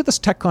when I went to this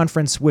tech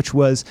conference, which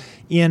was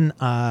in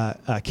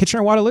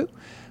Kitchener-Waterloo,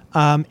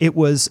 it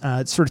was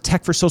sort of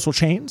tech for social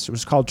change. It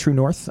was called True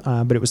North,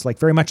 but it was like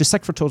very much a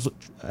tech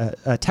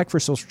for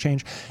social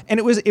change. And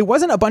it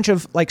wasn't a bunch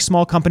of like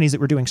small companies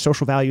that were doing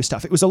social value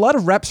stuff. It was a lot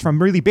of reps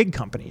from really big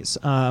companies.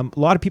 A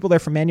lot of people there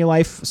from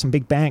Manulife, some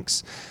big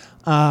banks.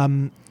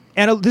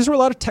 And these were a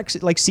lot of tech,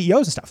 like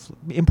CEOs and stuff,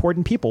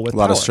 important people with a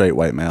lot power. of straight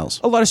white males.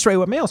 A lot of straight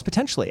white males,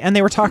 potentially. And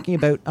they were talking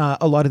about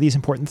a lot of these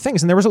important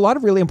things. And there was a lot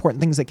of really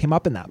important things that came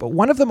up in that. But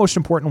one of the most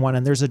important one,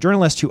 and there's a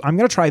journalist who I'm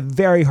going to try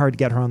very hard to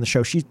get her on the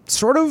show. She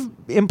sort of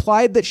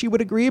implied that she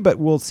would agree, but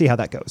we'll see how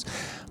that goes.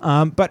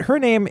 But her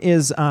name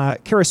is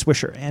Kara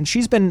Swisher, and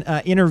she's been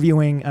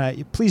interviewing,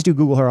 please do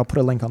Google her, I'll put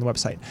a link on the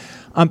website.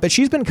 But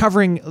she's been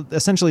covering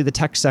essentially the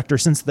tech sector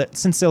since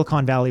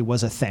Silicon Valley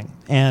was a thing.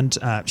 And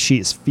she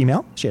is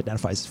female. She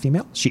identifies as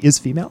female. She is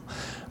female.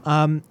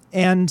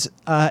 And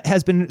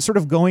has been sort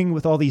of going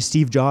with all these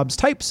Steve Jobs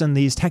types and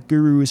these tech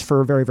gurus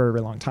for a very, very,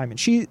 very long time. And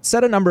she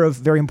said a number of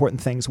very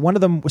important things. One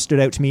of them stood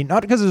out to me,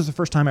 not because it was the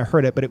first time I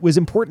heard it, but it was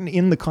important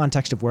in the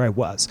context of where I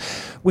was,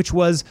 which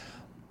was,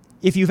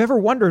 if you've ever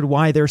wondered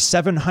why there's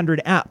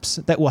 700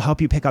 apps that will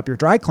help you pick up your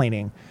dry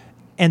cleaning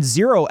and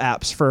 0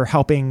 apps for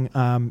helping,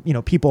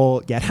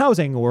 people get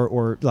housing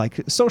or like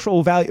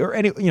social value or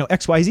any,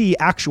 XYZ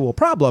actual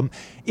problem,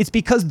 it's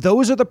because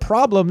those are the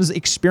problems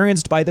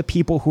experienced by the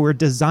people who are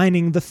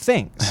designing the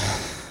things,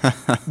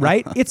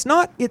 right? It's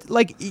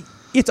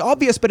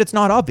obvious, but it's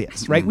not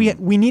obvious, right?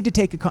 We need to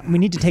take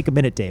a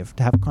minute, Dave,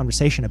 to have a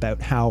conversation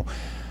about how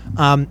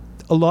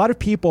a lot of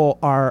people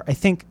are, I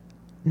think,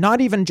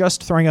 not even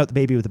just throwing out the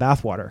baby with the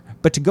bathwater,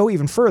 but to go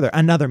even further,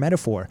 another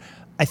metaphor,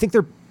 I think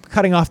they're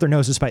cutting off their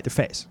nose to spite their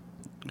face.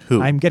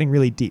 Who? I'm getting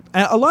really deep.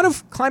 A lot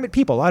of climate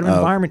people, a lot of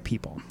environment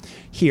people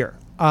here,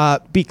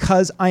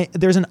 because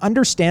there's an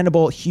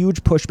understandable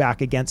huge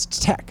pushback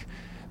against tech,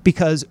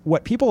 because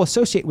what people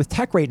associate with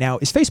tech right now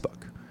is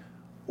Facebook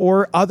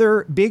or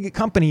other big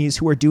companies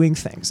who are doing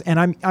things.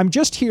 And I'm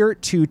just here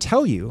to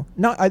tell you,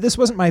 this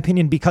wasn't my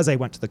opinion because I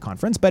went to the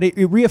conference, but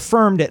it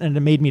reaffirmed it and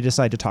it made me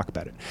decide to talk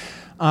about it.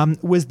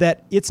 Was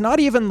that it's not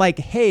even like,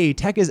 hey,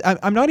 tech is,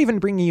 I'm not even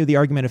bringing you the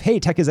argument of, hey,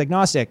 tech is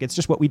agnostic. It's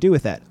just what we do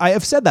with it. I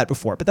have said that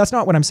before, but that's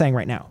not what I'm saying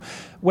right now.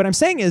 What I'm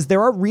saying is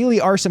there really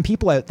are some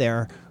people out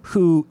there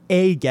who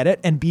A, get it,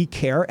 and B,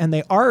 care, and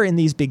they are in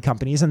these big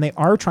companies and they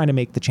are trying to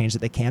make the change that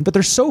they can, but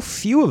there's so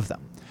few of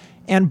them.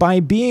 And by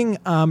being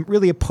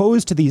really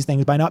opposed to these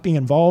things, by not being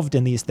involved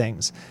in these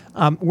things,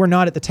 we're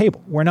not at the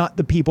table. We're not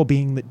the people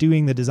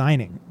doing the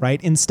designing,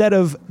 right? Instead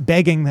of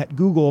begging that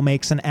Google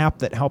makes an app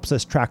that helps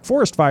us track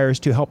forest fires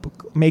to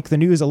help make the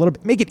news a little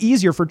bit, make it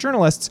easier for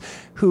journalists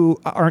who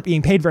aren't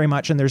being paid very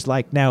much, and there's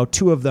like now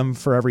 2 of them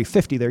for every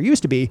 50 there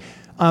used to be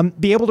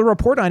able to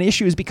report on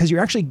issues because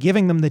you're actually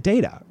giving them the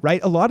data,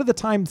 right? A lot of the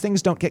time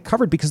things don't get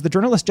covered because the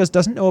journalist just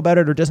doesn't know about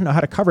it or doesn't know how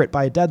to cover it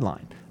by a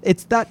deadline.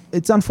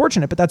 It's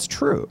unfortunate, but that's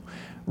true,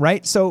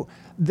 right? So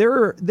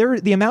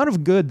the amount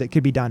of good that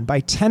could be done by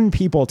 10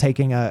 people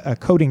taking a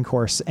coding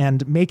course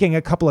and making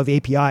a couple of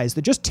APIs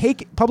that just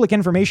take public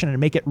information and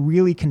make it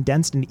really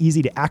condensed and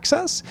easy to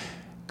access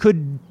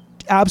could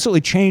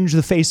absolutely change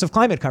the face of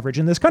climate coverage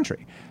in this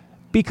country.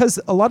 because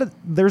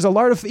there's a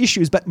lot of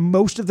issues, but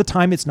most of the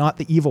time it's not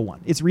the evil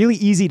one. It's really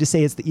easy to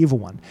say it's the evil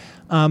one.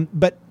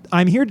 But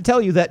I'm here to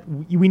tell you that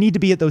we need to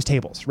be at those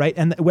tables, right?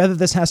 And whether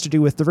this has to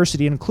do with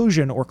diversity and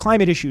inclusion or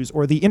climate issues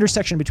or the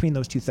intersection between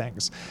those two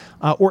things,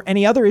 or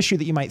any other issue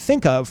that you might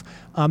think of,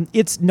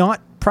 it's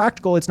not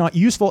practical, it's not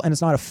useful, and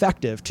it's not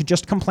effective to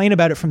just complain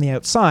about it from the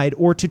outside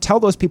or to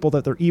tell those people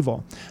that they're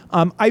evil.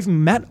 I've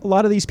met a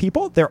lot of these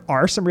people. There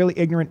are some really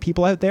ignorant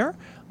people out there.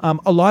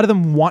 A lot of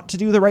them want to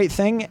do the right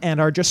thing and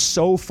are just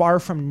so far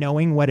from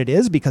knowing what it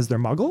is because they're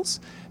muggles,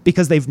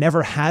 because they've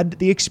never had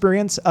the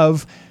experience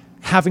of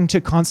having to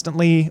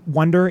constantly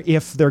wonder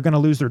if they're going to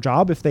lose their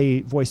job if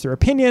they voice their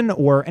opinion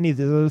or any of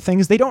the other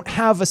things. They don't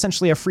have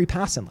essentially a free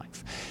pass in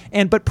life.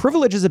 But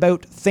privilege is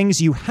about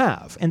things you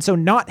have. And so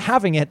not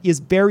having it is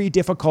very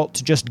difficult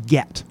to just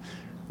get,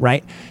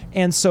 right?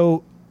 And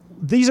so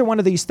these are one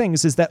of these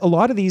things, is that a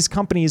lot of these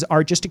companies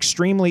are just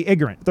extremely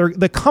ignorant.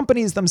 The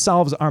companies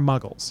themselves are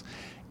muggles.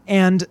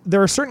 And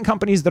there are certain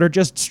companies that are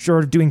just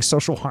sort of doing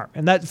social harm.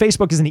 And that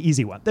Facebook is an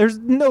easy one. There's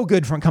no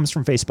good comes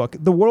from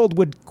Facebook. The world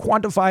would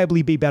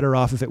quantifiably be better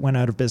off if it went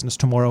out of business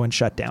tomorrow and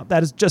shut down.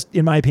 That is just,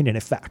 in my opinion,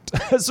 a fact,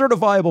 a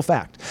certifiable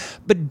fact.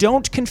 But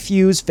don't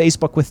confuse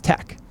Facebook with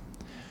tech.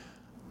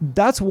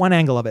 That's one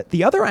angle of it.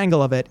 The other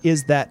angle of it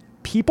is that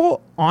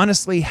people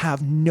honestly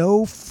have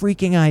no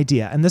freaking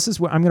idea. And this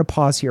is where I'm going to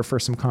pause here for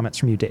some comments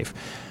from you, Dave.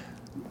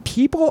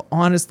 People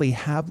honestly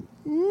have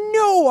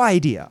no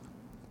idea.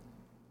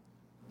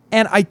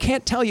 And I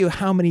can't tell you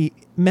how many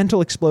mental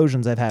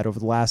explosions I've had over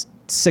the last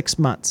 6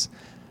 months.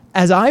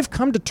 As I've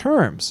come to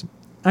terms,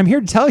 I'm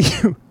here to tell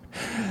you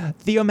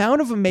the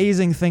amount of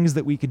amazing things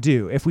that we could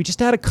do if we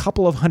just had a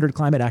couple of hundred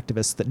climate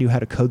activists that knew how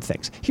to code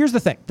things. Here's the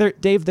thing,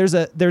 Dave, there's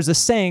a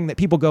saying that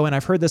people go, and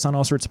I've heard this on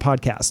all sorts of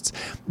podcasts,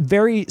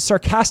 very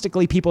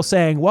sarcastically people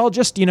saying, well,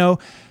 just,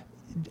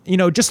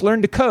 just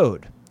learn to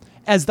code.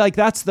 As like,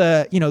 that's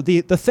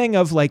the thing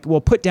of like, well,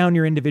 put down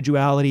your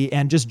individuality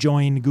and just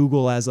join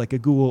Google as like a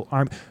Google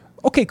arm.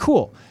 Okay,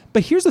 cool.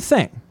 But here's the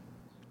thing.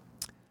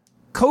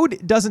 Code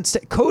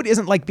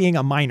isn't like being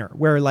a miner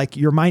where like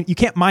you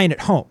can't mine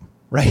at home,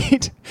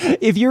 right?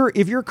 If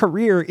your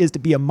career is to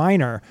be a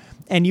miner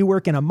and you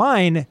work in a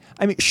mine,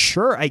 I mean,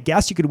 sure, I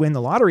guess you could win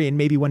the lottery and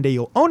maybe one day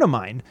you'll own a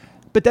mine,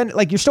 but then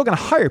like you're still going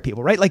to hire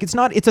people, right? Like it's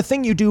a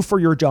thing you do for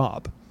your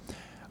job.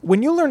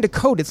 When you learn to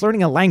code, it's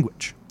learning a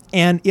language.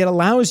 And it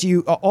allows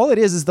you, all it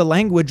is the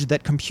language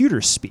that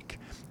computers speak.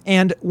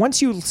 And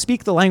once you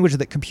speak the language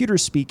that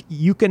computers speak,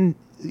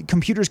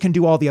 computers can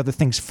do all the other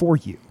things for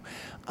you.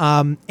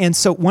 And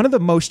so one of the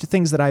most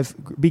things that I've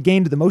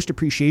gained the most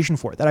appreciation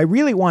for, that I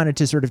really wanted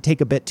to sort of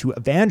take a bit to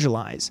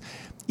evangelize,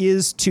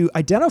 is to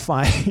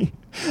identify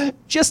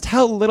just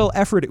how little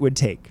effort it would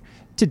take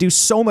to do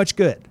so much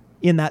good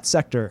in that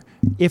sector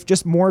if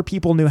just more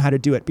people knew how to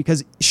do it.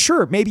 Because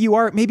sure, maybe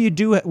you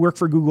do work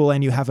for Google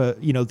and you have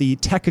the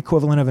tech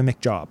equivalent of a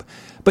McJob, job,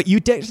 but you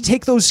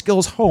take those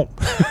skills home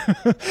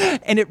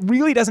and it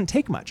really doesn't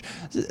take much.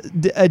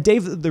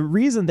 Dave, the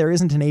reason there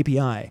isn't an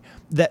API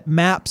that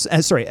maps,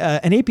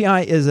 an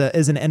API is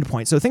an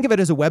endpoint. So think of it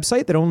as a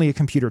website that only a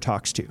computer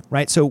talks to,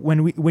 right? So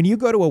when you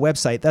go to a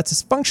website,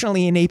 that's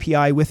functionally an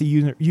API with a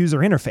user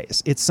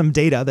interface. It's some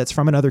data that's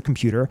from another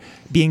computer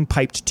being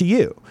piped to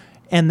you.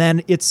 And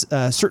then it's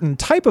a certain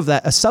type of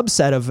that, a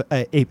subset of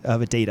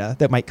a data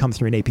that might come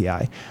through an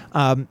API,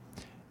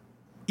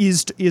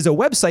 is a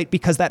website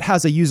because that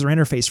has a user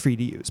interface for you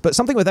to use. But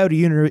something without a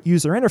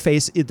user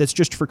interface that's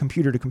just for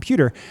computer to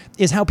computer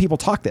is how people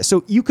talk this.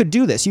 So you could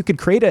do this. You could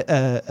create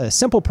a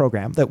simple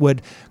program that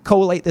would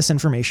collate this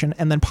information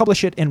and then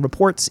publish it in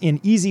reports in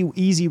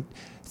easy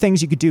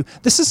things you could do.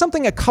 This is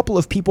something a couple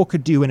of people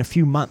could do in a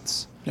few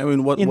months. I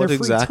mean, what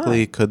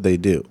exactly could they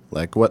do?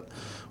 Like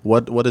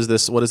what is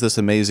this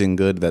amazing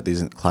good that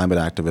these climate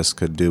activists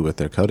could do with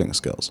their coding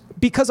skills?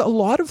 Because a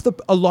lot of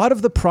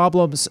the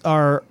problems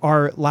are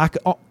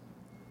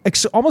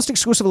almost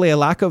exclusively a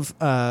lack of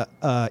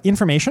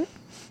information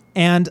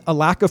and a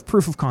lack of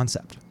proof of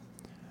concept.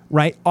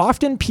 Right?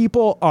 Often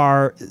people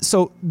are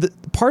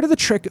part of the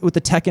trick with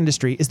the tech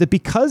industry is that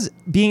because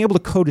being able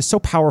to code is so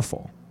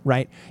powerful,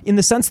 right? In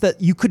the sense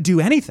that you could do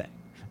anything.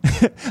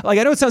 Like,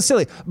 I know it sounds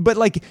silly, but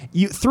like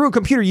through a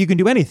computer you can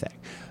do anything.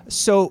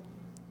 So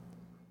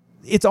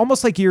it's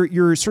almost like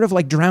you're sort of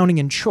like drowning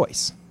in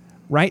choice,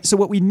 right? So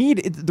what we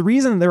need, the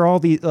reason there are all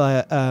the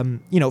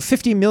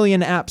 50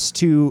 million apps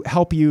to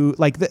help you,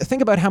 like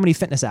think about how many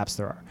fitness apps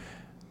there are.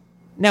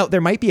 Now,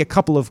 there might be a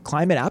couple of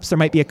climate apps, there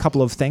might be a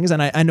couple of things,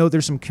 and I know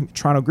there's some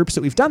Toronto groups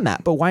that we've done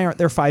that, but why aren't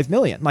there 5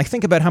 million? Like,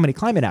 think about how many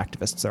climate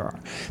activists there are.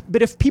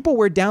 But if people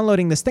were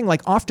downloading this thing,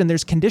 like often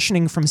there's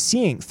conditioning from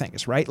seeing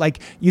things, right? Like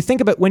you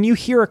think about when you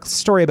hear a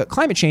story about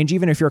climate change,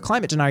 even if you're a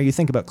climate denier, you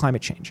think about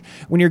climate change.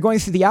 When you're going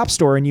through the app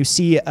store and you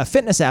see a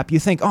fitness app, you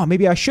think, oh,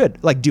 maybe I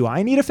should. Like, do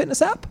I need a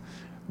fitness app?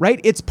 right?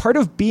 It's part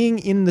of being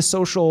in the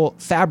social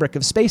fabric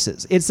of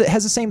spaces. It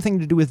has the same thing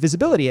to do with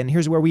visibility. And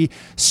here's where we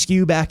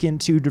skew back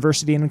into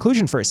diversity and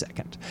inclusion for a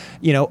second.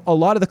 A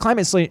lot of the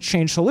climate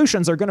change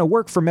solutions are going to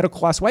work for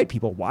middle-class white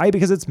people. Why?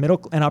 Because it's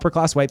middle and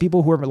upper-class white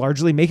people who are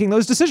largely making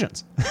those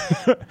decisions,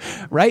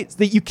 right?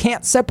 That you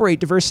can't separate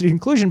diversity and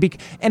inclusion.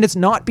 And it's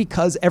not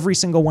because every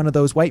single one of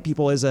those white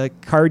people is a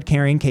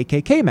card-carrying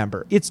KKK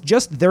member. It's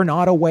just they're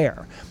not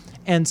aware.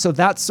 And so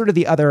that's sort of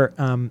the other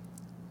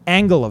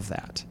angle of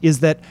that, is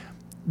that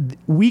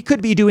we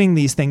could be doing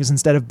these things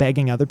instead of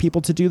begging other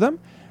people to do them.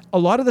 A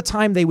lot of the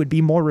time they would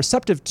be more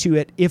receptive to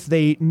it if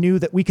they knew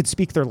that we could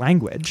speak their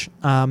language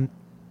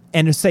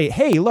and say,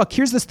 hey, look,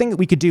 here's this thing that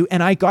we could do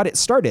and I got it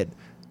started,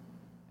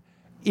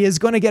 is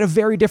going to get a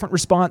very different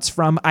response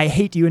from I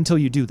hate you until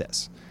you do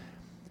this.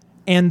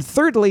 And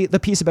thirdly, the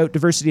piece about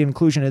diversity and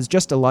inclusion is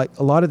just a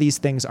lot of these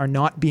things are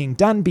not being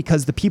done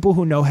because the people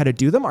who know how to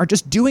do them are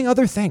just doing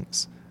other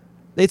things.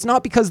 It's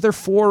not because they're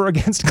for or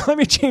against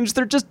climate change.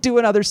 They're just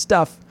doing other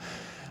stuff.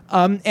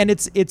 And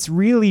it's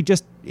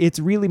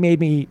really made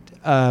me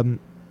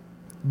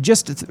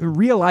just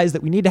realize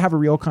that we need to have a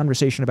real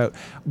conversation about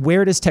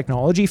where does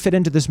technology fit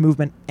into this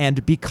movement.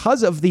 And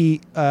because of the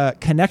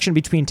connection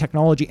between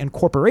technology and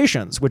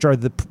corporations, which are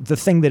the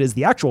thing that is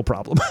the actual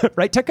problem,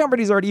 right? Tech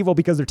companies aren't evil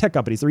because they're tech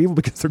companies. They're evil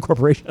because they're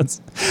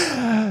corporations.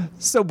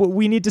 But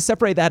we need to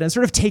separate that and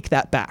sort of take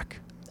that back.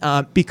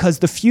 Because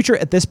the future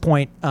at this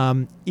point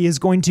is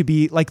going to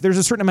be like there's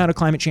a certain amount of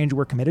climate change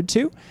we're committed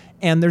to,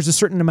 and there's a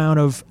certain amount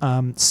of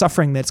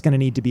suffering that's going to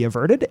need to be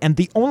averted. And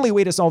the only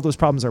way to solve those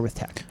problems are with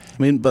tech.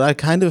 I mean, but I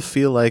kind of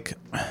feel like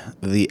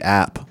the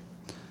app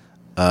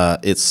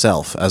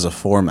itself as a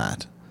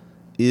format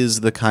is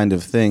the kind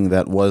of thing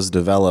that was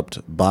developed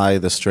by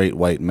the straight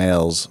white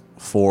males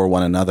for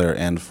one another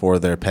and for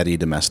their petty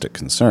domestic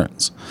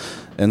concerns.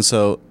 And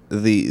so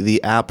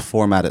the app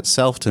format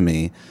itself to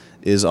me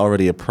is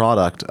already a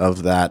product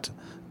of that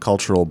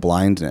cultural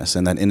blindness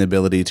and that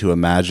inability to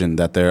imagine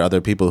that there are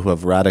other people who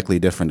have radically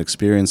different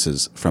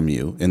experiences from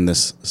you in the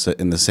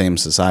same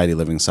society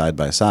living side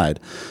by side,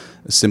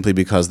 simply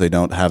because they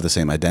don't have the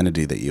same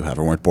identity that you have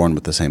or weren't born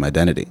with the same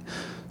identity.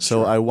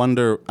 So I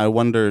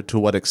wonder to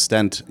what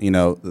extent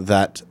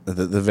that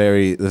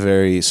the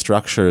very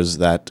structures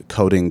that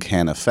coding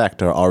can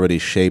affect are already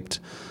shaped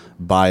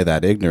by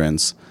that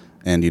ignorance.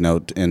 And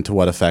and to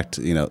what effect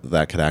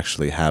that could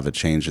actually have a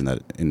change in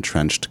that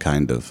entrenched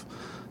kind of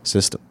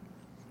system.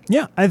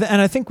 Yeah, and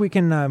I think we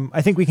can.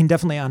 I think we can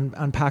definitely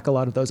unpack a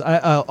lot of those.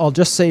 I'll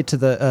just say to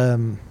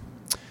the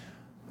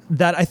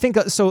that I think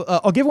so.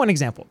 I'll give one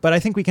example, but I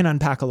think we can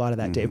unpack a lot of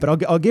that, Dave. But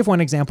I'll give one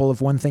example of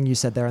one thing you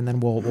said there, and then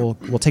we'll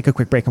take a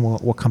quick break and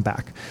we'll come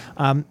back.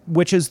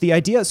 Which is the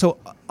idea. So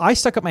I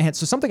stuck up my hand.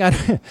 So something I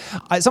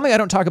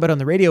don't talk about on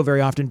the radio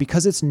very often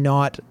because it's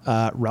not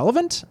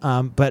relevant,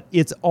 but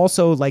it's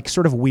also like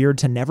sort of weird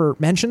to never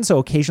mention. So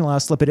occasionally I'll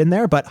slip it in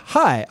there. But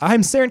hi,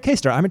 I'm Saren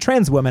Kaster. I'm a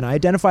trans woman. I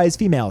identify as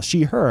female,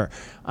 she, her.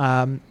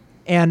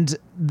 And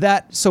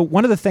that. So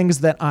one of the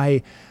things that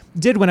I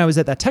did when I was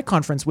at that tech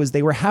conference was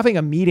they were having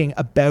a meeting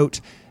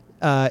about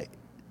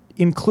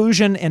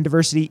inclusion and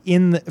diversity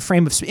in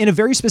a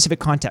very specific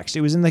context.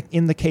 It was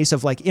in the case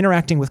of like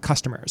interacting with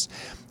customers,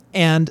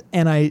 and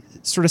I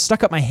sort of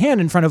stuck up my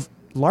hand in front of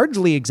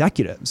largely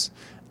executives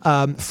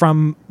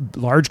from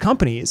large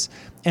companies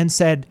and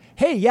said,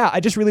 hey, yeah, I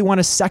just really want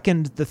to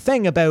second the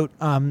thing about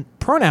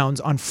pronouns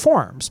on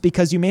forms,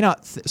 because you may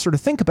not sort of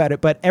think about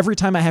it, but every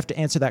time I have to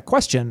answer that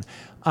question,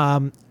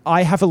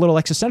 I have a little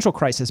existential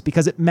crisis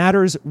because it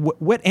matters.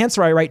 What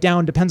answer I write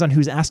down depends on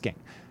who's asking.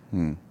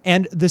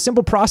 And the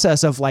simple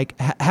process of like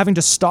having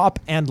to stop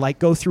and like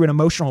go through an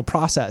emotional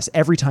process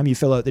every time you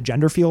fill out the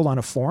gender field on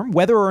a form,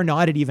 whether or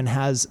not it even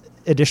has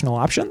additional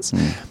options,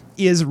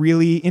 is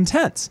really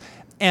intense.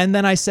 And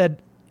then I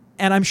said,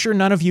 and I'm sure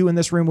none of you in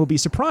this room will be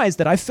surprised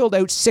that I filled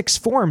out 6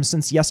 forms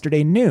since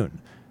yesterday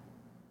noon.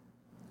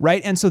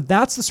 Right? And so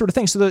that's the sort of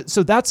thing.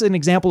 So that's an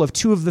example of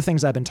 2 of the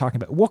things I've been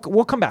talking about.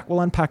 We'll come back.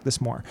 We'll unpack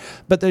this more.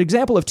 But the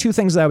example of 2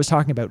 things that I was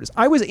talking about is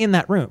I was in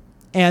that room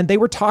and they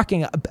were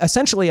talking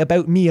essentially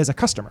about me as a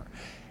customer.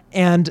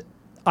 And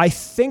I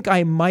think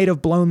I might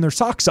have blown their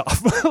socks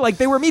off. Like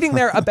they were meeting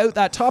there about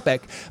that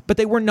topic, but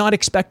they were not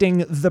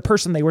expecting the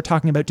person they were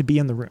talking about to be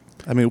in the room.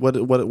 I mean,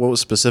 what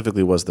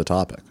specifically was the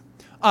topic?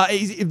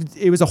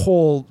 It was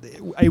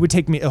it would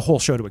take me a whole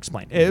show to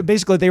explain.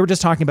 Basically, they were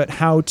just talking about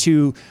how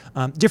to,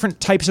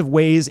 different types of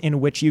ways in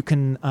which you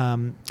can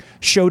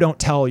show, don't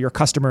tell your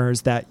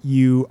customers that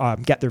you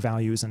get their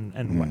values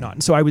and whatnot.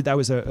 And so that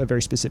was a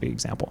very specific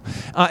example.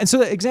 And so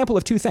the example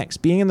of 2 things,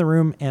 being in the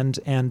room and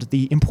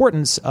the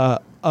importance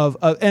of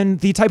and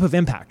the type of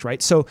impact,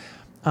 right? So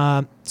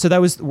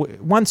that was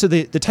one. So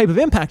the type of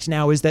impact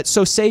now is that,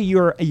 so say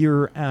you're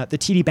the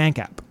TD Bank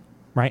app,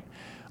 right?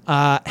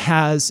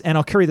 has, and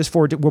I'll carry this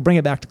forward, we'll bring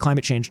it back to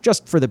climate change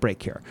just for the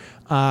break here.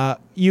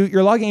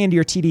 You're logging into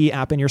your TD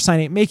app and you're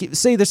signing,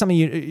 say there's something,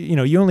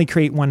 you only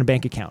create one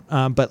bank account.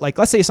 But like,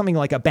 let's say something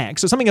like a bank,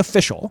 so something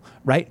official,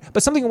 right?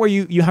 But something where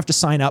you have to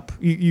sign up,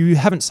 you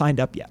haven't signed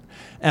up yet.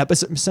 But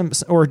some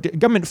or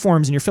government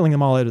forms and you're filling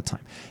them all out at a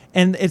time.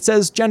 And it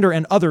says gender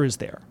and other is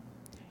there.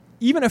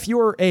 Even if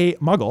you're a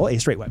muggle, a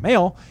straight white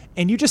male,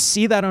 and you just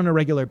see that on a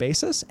regular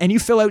basis, and you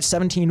fill out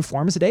 17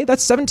 forms a day,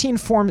 that's 17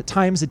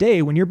 times a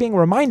day when you're being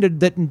reminded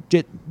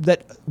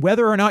that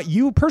whether or not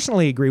you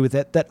personally agree with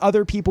it, that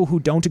other people who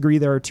don't agree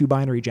there are two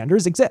binary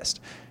genders exist.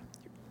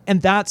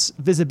 And that's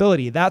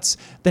visibility. That's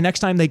the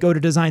next time they go to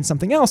design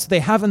something else,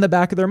 they have in the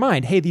back of their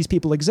mind, hey, these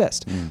people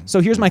exist.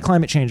 So here's my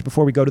climate change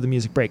before we go to the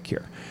music break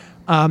here.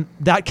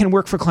 That can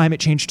work for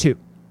climate change too.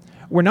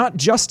 We're not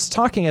just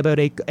talking about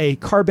a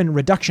carbon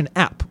reduction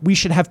app. We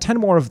should have 10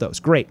 more of those.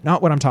 Great.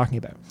 Not what I'm talking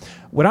about.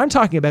 What I'm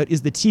talking about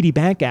is the TD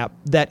Bank app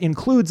that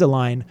includes a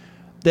line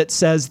that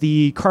says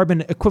the carbon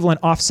equivalent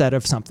offset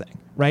of something,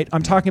 right?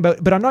 I'm talking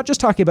about, but I'm not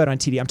just talking about on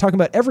TD. I'm talking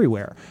about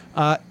everywhere.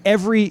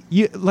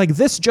 Like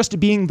this just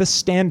being the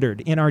standard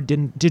in our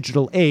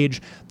digital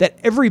age, that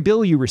every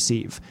bill you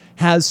receive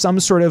has some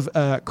sort of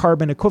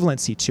carbon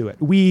equivalency to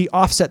it. We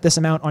offset this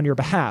amount on your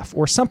behalf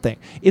or something.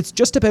 It's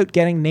just about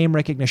getting name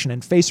recognition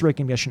and face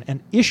recognition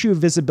and issue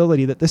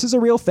visibility that this is a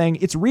real thing.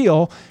 It's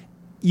real.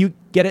 You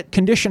get it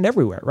conditioned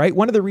everywhere, right?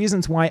 One of the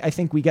reasons why I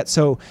think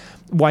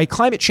why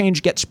climate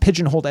change gets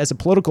pigeonholed as a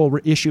political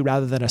issue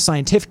rather than a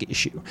scientific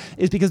issue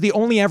is because the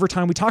only ever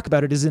time we talk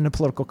about it is in a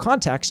political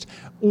context,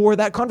 or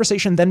that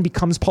conversation then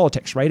becomes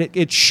politics, right?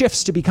 It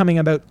shifts to becoming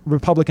about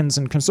Republicans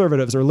and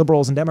conservatives or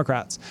liberals and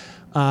Democrats,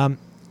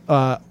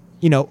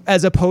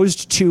 as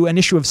opposed to an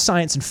issue of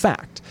science and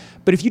fact.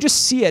 But if you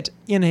just see it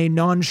in a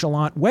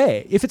nonchalant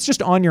way, if it's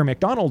just on your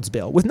McDonald's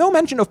bill with no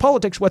mention of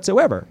politics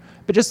whatsoever,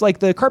 but just like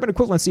the carbon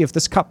equivalency, if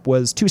this cup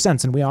was 2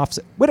 cents and we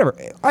offset, whatever,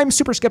 I'm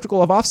super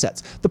skeptical of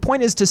offsets. The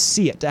point is to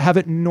see it, to have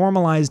it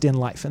normalized in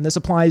life. And this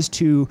applies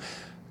to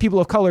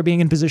people of color being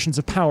in positions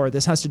of power.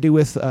 This has to do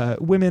with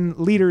women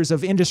leaders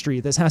of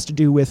industry. This has to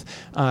do with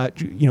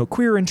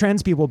queer and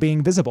trans people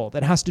being visible.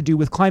 That has to do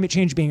with climate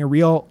change being a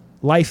real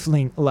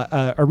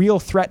a real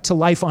threat to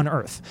life on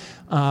Earth.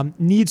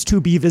 Needs to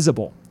be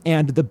visible.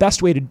 And the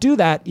best way to do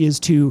that is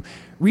to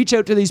reach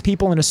out to these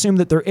people and assume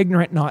that they're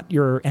ignorant, not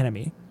your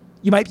enemy.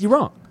 You might be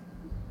wrong,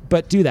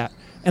 but do that.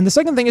 And the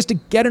second thing is to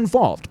get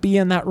involved, be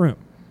in that room,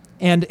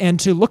 and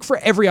to look for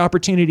every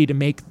opportunity to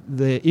make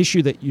the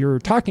issue that you're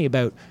talking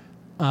about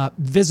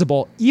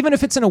visible, even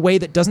if it's in a way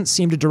that doesn't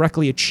seem to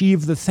directly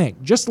achieve the thing.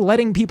 Just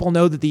letting people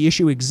know that the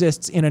issue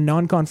exists in a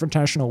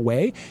non-confrontational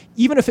way,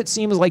 even if it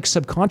seems like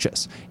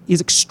subconscious,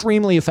 is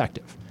extremely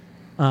effective.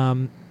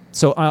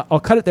 So I'll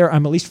cut it there.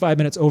 I'm at least 5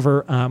 minutes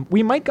over.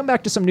 We might come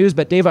back to some news,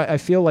 but Dave, I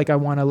feel like I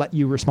want to let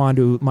you respond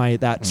to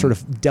that sort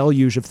of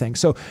deluge of things.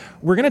 So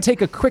we're going to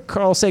take a quick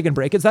Carl Sagan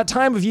break. It's that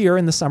time of year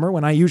in the summer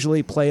when I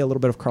usually play a little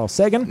bit of Carl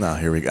Sagan. No,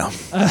 here we go.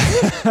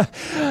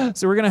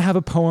 So we're going to have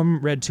a poem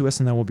read to us,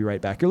 and then we'll be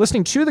right back. You're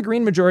listening to The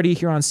Green Majority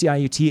here on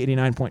CIUT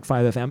 89.5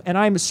 FM, and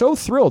I'm so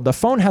thrilled. The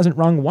phone hasn't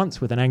rung once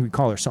with an angry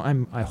caller, so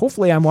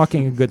hopefully I'm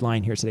walking a good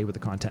line here today with the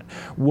content.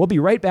 We'll be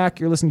right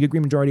back. You're listening to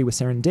Green Majority with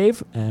Sarah and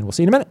Dave, and we'll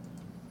see you in a minute.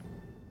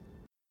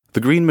 The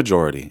Green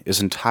Majority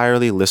is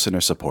entirely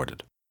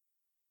listener-supported.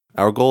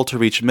 Our goal to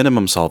reach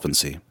minimum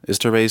solvency is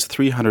to raise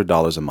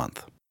 $300 a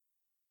month.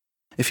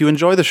 If you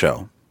enjoy the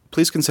show,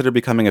 please consider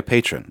becoming a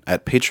patron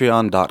at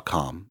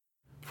patreon.com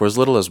for as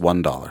little as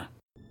 $1.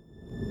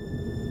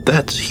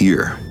 That's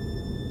here.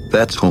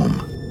 That's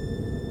home.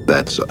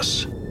 That's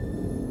us.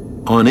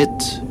 On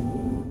it,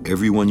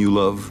 everyone you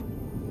love,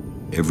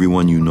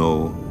 everyone you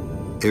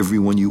know,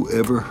 everyone you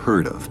ever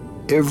heard of,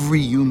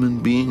 every human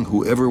being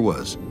who ever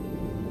was,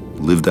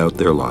 lived out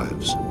their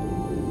lives.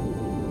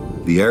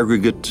 The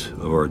aggregate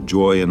of our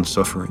joy and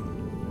suffering,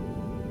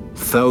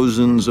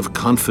 thousands of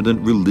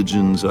confident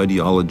religions,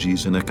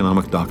 ideologies, and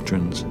economic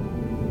doctrines,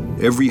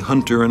 every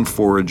hunter and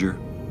forager,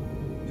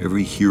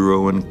 every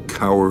hero and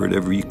coward,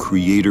 every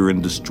creator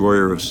and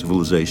destroyer of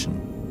civilization,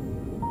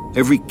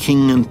 every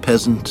king and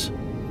peasant,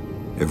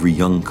 every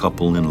young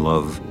couple in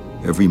love,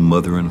 every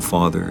mother and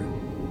father,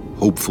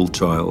 hopeful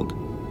child,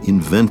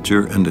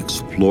 inventor and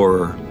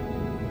explorer,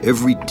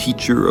 every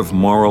teacher of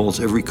morals,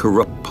 every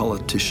corrupt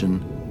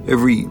politician,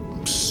 every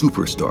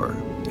superstar,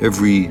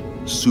 every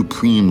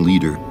supreme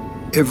leader,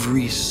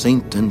 every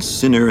saint and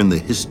sinner in the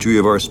history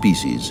of our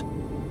species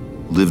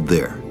lived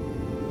there,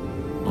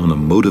 on a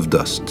mote of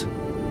dust,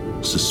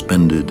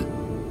 suspended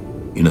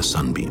in a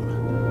sunbeam.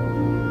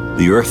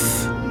 The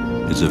Earth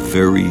is a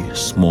very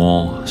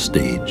small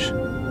stage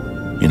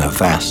in a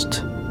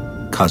vast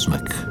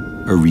cosmic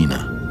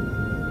arena.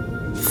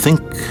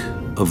 Think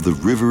of the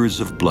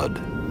rivers of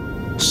blood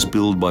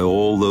spilled by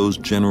all those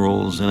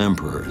generals and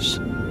emperors,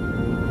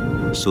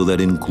 so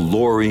that in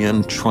glory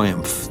and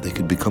triumph they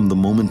could become the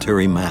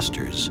momentary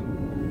masters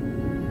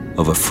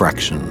of a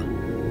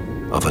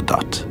fraction of a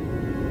dot.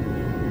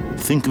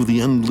 Think of the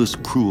endless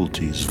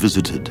cruelties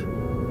visited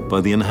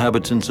by the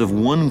inhabitants of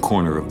one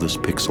corner of this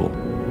pixel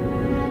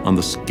on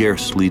the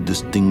scarcely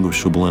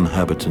distinguishable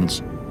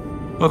inhabitants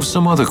of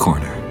some other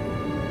corner.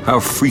 How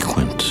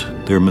frequent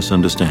their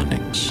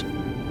misunderstandings,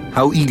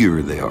 how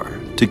eager they are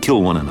to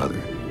kill one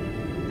another,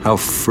 how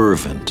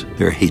fervent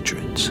their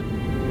hatreds.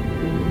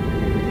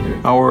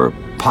 Our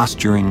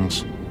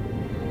posturings,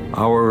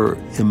 our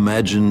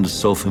imagined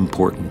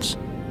self-importance,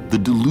 the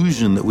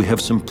delusion that we have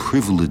some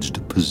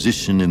privileged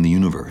position in the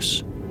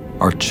universe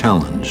are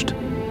challenged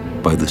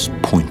by this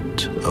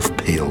point of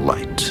pale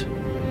light.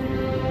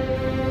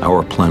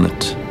 Our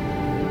planet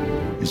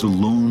is a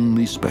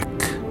lonely speck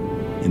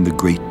in the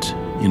great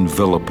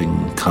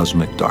enveloping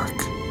cosmic dark.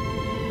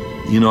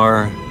 In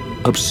our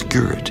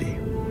obscurity,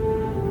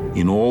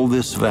 in all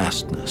this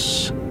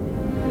vastness,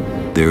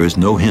 there is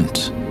no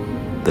hint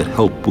that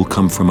help will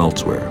come from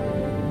elsewhere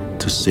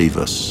to save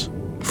us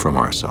from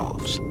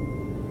ourselves.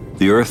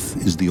 The Earth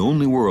is the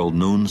only world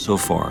known so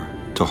far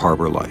to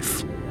harbor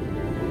life.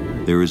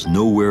 There is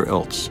nowhere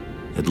else,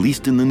 at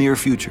least in the near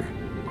future,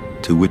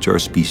 to which our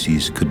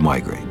species could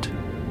migrate.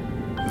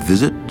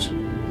 Visit?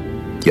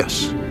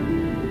 Yes.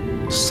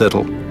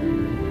 Settle?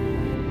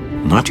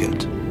 Not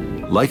yet.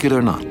 Like it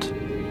or not,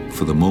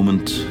 for the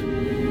moment,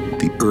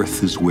 the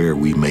Earth is where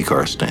we make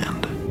our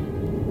stand.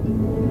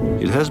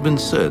 It has been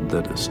said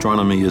that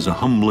astronomy is a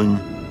humbling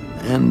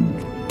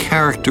and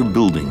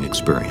character-building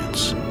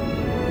experience.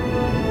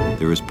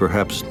 There is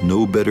perhaps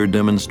no better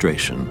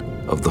demonstration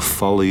of the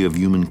folly of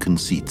human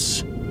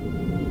conceits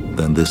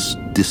than this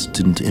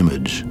distant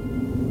image.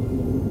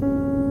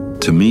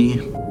 To me,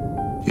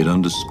 it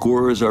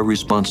underscores our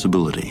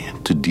responsibility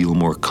to deal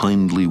more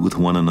kindly with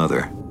one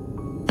another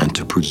and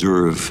to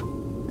preserve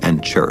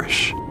and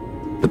cherish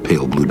the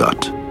pale blue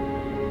dot,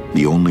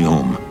 the only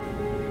home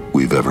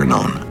we've ever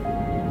known.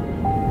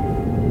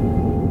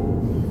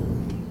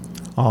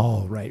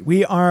 All right,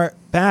 we are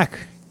back.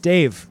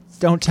 Dave,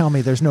 don't tell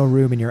me there's no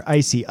room in your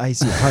icy,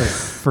 icy heart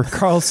for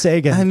Carl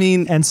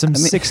Sagan and some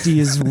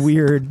 60s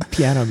weird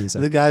piano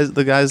music.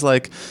 The guy's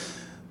like,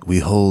 we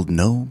hold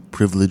no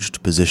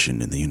privileged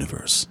position in the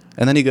universe.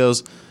 And then he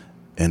goes,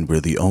 and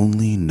we're the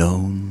only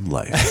known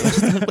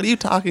life. What are you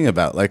talking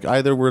about? Like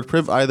either we're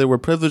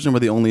privileged and we're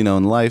the only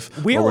known life,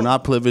 or we're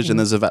not privileged and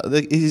there's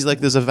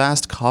there's a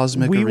vast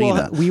cosmic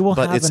arena,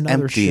 but it's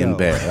empty show. And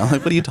bare. I'm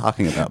like, what are you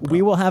talking about, bro?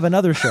 We will have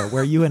another show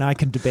where you and I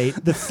can debate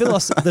the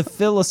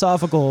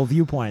philosophical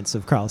viewpoints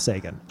of Carl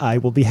Sagan. I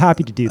will be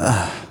happy to do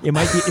that. It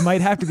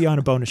might have to be on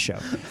a bonus show.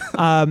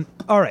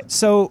 All right,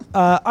 so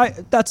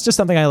that's just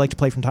something I like to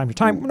play from time to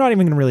time. We're not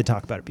even going to really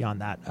talk about it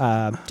beyond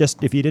that.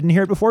 Just if you didn't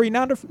hear it before,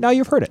 now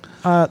you've heard it.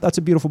 That's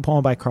a beautiful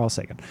poem by Carl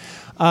Sagan.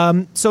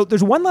 So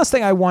there's one last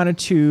thing I wanted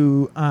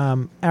to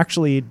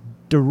actually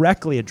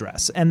directly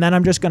address, and then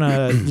I'm just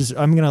gonna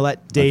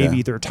let Dave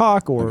either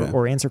talk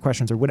or answer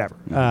questions or whatever.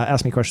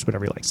 Ask me questions,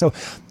 whatever you like. So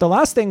the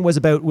last thing was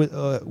about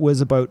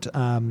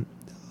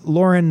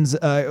Lauren's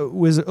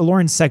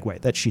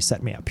segue that she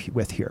set me up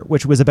with here,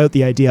 which was about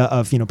the idea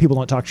of people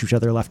don't talk to each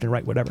other left and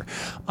right, whatever.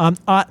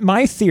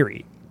 My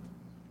theory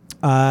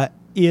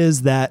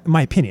is that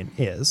my opinion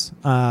is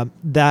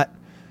that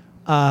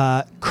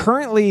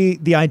currently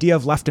the idea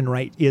of left and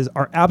right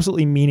are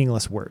absolutely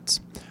meaningless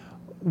words.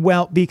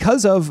 Well,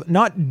 because of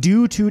not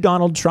due to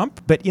Donald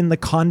Trump, but in the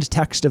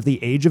context of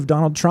the age of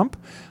Donald Trump,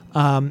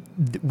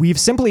 we've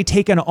simply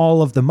taken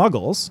all of the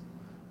muggles,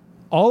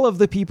 all of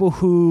the people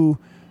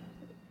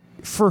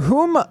for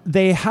whom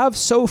they have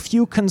so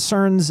few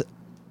concerns,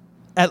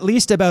 at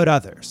least about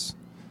others,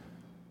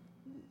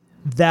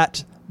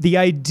 that the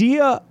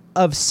idea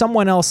of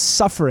someone else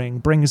suffering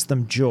brings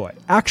them joy.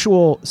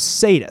 Actual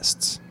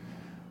sadists,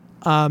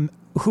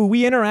 who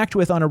we interact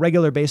with on a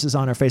regular basis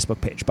on our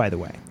Facebook page, by the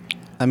way.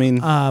 I mean,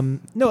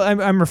 no,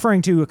 I'm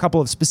referring to a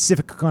couple of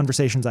specific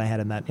conversations I had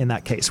in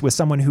that case with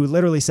someone who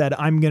literally said,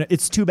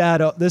 it's too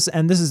bad this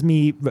is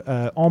me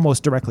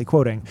almost directly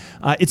quoting,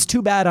 it's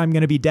too bad I'm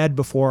going to be dead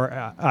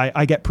before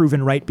I get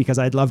proven right, because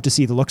I'd love to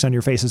see the looks on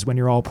your faces when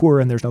you're all poor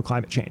and there's no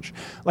climate change.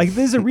 Like,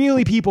 these are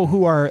really people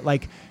who are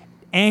like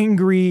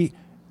angry,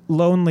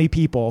 lonely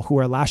people who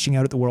are lashing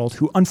out at the world,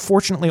 who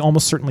unfortunately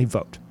almost certainly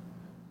vote.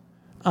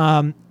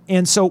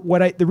 And so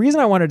the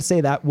reason I wanted to say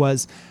that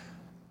was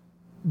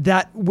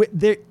that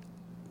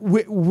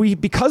we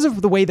because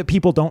of the way that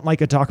people don't like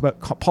to talk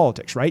about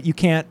politics, right? You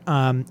can't.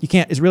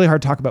 It's really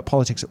hard to talk about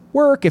politics at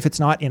work if it's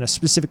not in a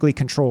specifically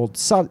controlled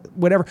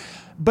whatever.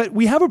 But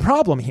we have a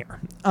problem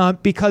here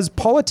because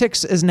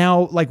politics is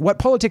now, like, what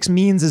politics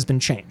means has been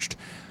changed,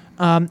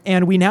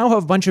 and we now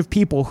have a bunch of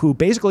people who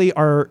basically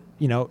are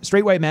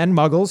straight white men,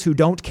 muggles, who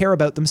don't care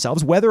about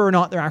themselves, whether or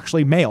not they're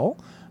actually male,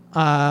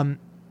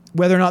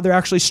 whether or not they're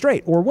actually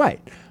straight or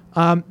white,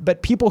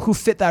 but people who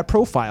fit that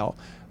profile,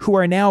 who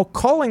are now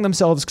calling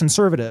themselves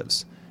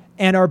conservatives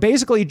and are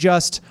basically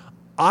just,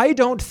 I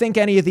don't think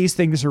any of these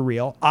things are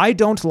real. I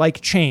don't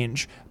like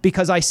change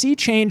because I see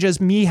change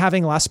as me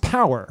having less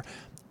power.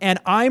 And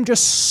I'm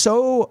just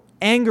so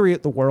angry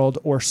at the world,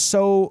 or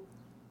so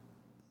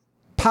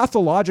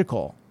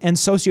pathological and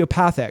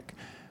sociopathic,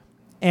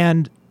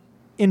 and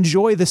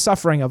enjoy the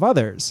suffering of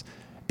others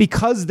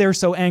because they're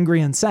so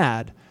angry and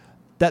sad,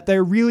 that they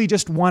really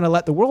just want to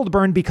let the world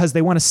burn because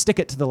they want to stick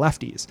it to the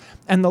lefties.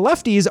 And the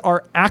lefties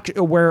are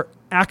where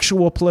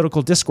actual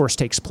political discourse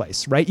takes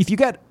place, right? If you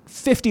get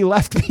 50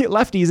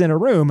 lefties in a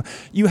room,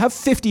 you have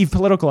 50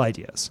 political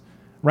ideas,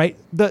 right?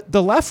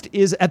 The left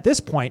is, at this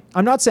point,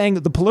 I'm not saying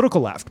the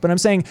political left, but I'm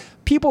saying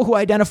people who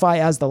identify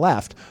as the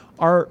left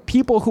are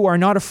people who are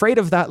not afraid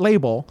of that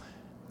label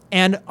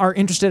and are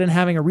interested in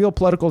having a real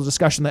political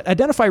discussion that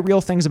identify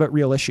real things about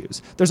real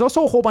issues. There's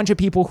also a whole bunch of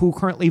people who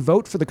currently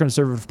vote for the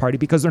Conservative Party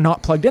because they're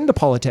not plugged into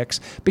politics,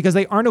 because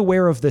they aren't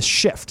aware of this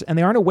shift, and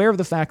they aren't aware of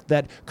the fact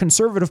that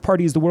conservative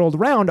parties the world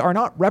around are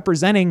not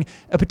representing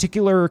a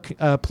particular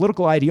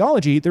political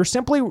ideology. They're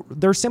simply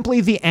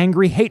the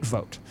angry hate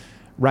vote.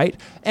 Right?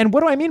 And what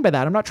do I mean by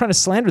that? I'm not trying to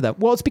slander them.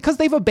 Well, it's because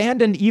they've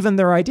abandoned even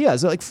their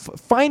ideas. Like,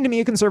 find me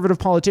a conservative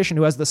politician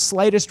who has the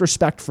slightest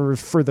respect for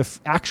the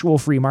actual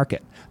free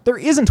market. There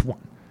isn't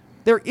one.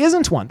 There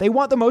isn't one. They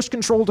want the most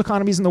controlled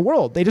economies in the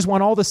world. They just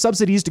want all the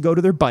subsidies to go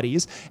to their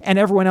buddies and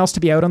everyone else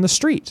to be out on the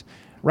street.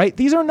 Right?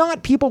 These are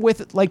not people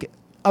with like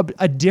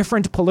a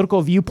different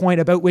political viewpoint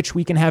about which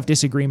we can have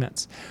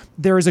disagreements.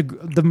 There is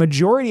the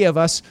majority of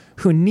us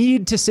who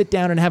need to sit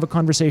down and have a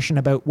conversation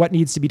about what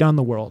needs to be done in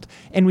the world.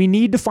 And we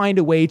need to find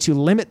a way to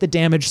limit the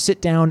damage,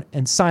 sit down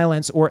and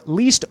silence, or at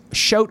least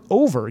shout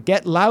over,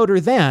 get louder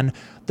than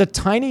the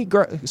tiny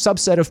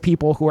subset of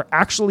people who are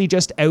actually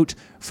just out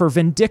for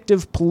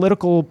vindictive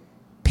political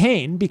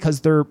pain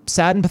because they're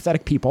sad and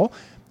pathetic people,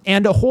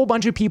 and a whole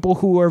bunch of people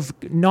who are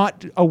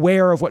not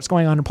aware of what's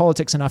going on in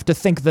politics enough to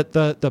think that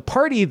the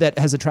party that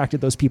has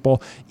attracted those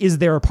people is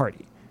their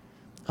party.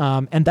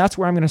 And that's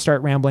where I'm going to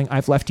start rambling.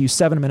 I've left you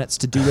 7 minutes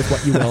to do with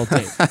what you will,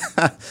 Dave.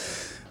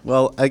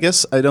 Well, I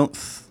guess I don't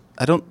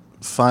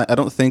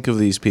think of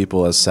these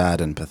people as sad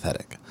and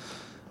pathetic.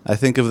 I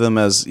think of them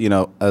as,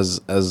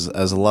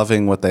 as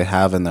loving what they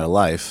have in their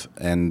life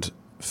and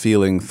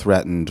feeling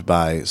threatened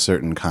by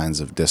certain kinds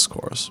of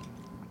discourse.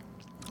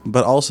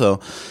 But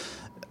also,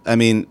 I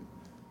mean,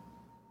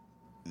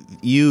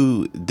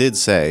 you did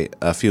say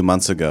a few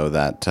months ago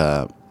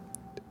that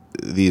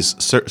these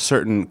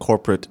certain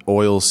corporate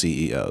oil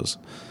CEOs,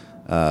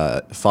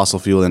 fossil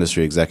fuel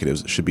industry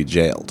executives, should be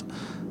jailed.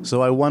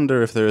 So I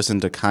wonder if there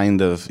isn't a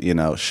kind of,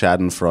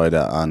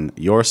 schadenfreude on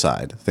your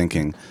side,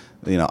 thinking,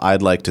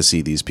 I'd like to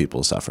see these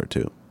people suffer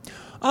too.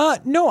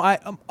 No,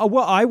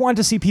 I want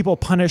to see people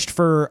punished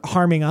for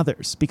harming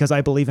others because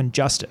I believe in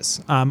justice.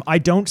 I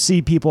don't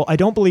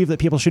believe that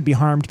people should be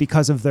harmed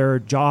because of their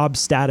job,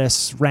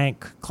 status,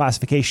 rank,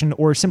 classification,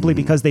 or simply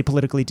because they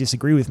politically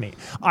disagree with me.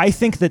 I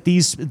think that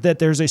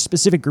there's a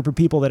specific group of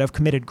people that have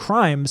committed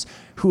crimes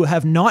who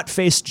have not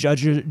faced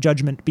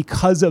judgment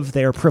because of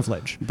their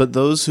privilege. But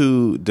those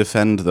who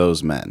defend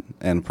those men,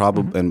 and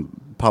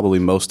probably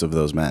most of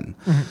those men,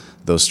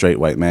 those straight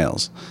white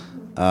males,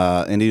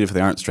 and even if they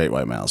aren't straight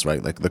white males,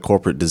 right? Like the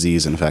corporate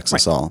disease infects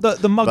us all. The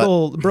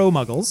bro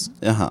muggles.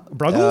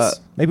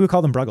 Bruggles? Maybe we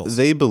call them bruggles.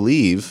 They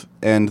believe,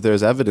 and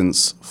there's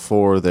evidence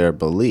for their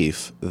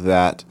belief,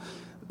 that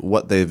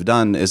what they've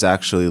done is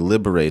actually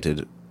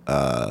liberated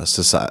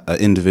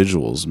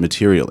individuals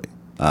materially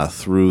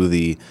through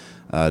the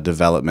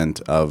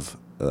development of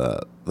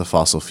the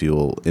fossil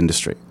fuel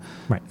industry.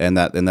 Right. And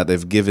that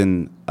they've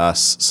given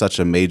us such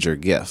a major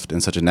gift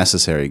and such a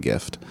necessary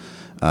gift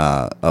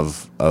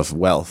of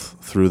wealth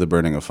through the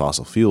burning of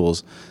fossil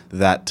fuels,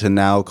 that to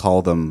now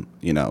call them,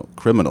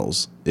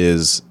 criminals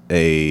is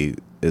a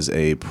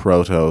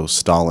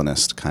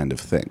proto-Stalinist kind of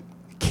thing.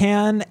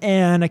 Can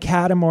an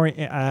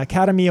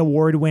Academy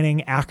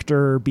Award-winning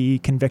actor be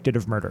convicted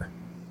of murder?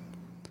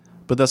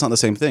 But that's not the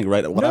same thing,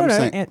 right?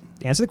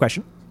 Answer the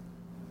question.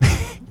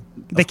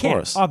 They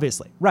can't,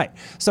 obviously. Right.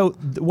 So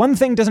one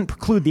thing doesn't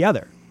preclude the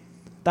other.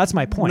 That's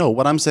my point. No,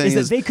 what I'm saying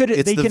is it can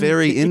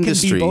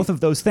be both of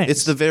those things.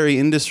 It's the very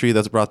industry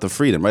that's brought the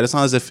freedom, right? It's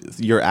not as if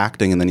you're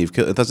acting and then you've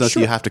killed. It doesn't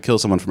you have to kill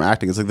someone from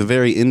acting. It's like the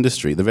very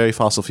industry, the very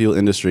fossil fuel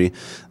industry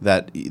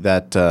that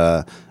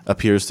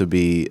appears to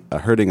be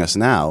hurting us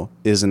now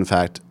has in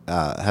fact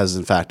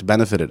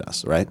benefited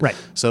us, right? Right.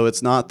 So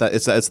it's not that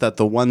it's that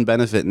the one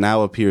benefit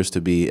now appears to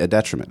be a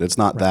detriment. It's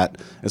not that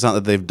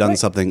they've done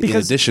something in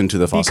addition to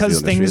the fossil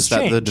fuel industry. It's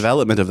that the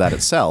development of that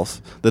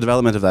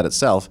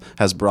itself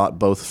has brought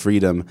both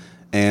freedom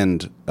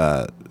and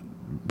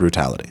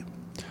brutality.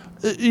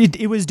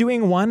 It was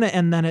doing one,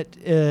 and then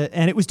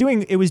it was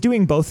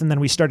doing both, and then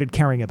we started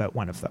caring about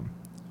one of them,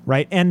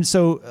 right? And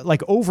so,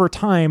 like, over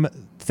time,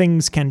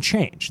 things can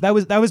change. That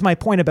was my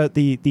point about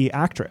the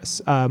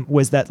actress.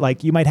 Was that,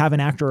 like, you might have an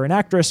actor or an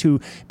actress who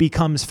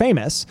becomes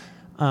famous,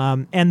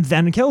 and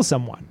then kills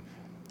someone,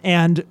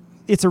 and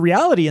it's a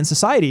reality in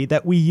society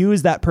that we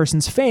use that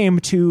person's fame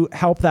to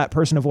help that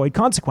person avoid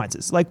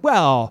consequences. Like,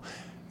 well,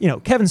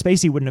 Kevin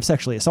Spacey wouldn't have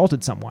sexually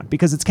assaulted someone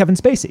because it's Kevin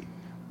Spacey,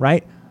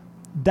 right?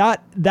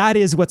 That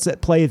is what's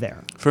at play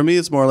there. For me,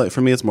 it's more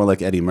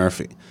like Eddie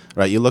Murphy,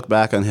 right? You look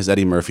back on his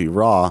Eddie Murphy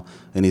Raw,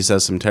 and he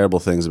says some terrible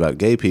things about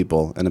gay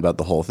people and about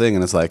the whole thing,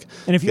 and it's like.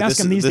 And if you ask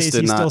him these days,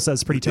 he still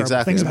says pretty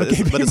terrible things about gay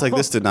people. But it's like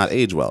this did not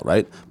age well,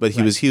 right? But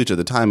he was huge at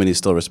the time, and he's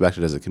still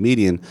respected as a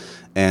comedian,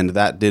 and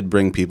that did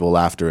bring people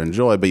laughter and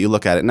joy. But you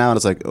look at it now, and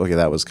it's like, okay,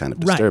 that was kind of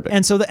disturbing. Right.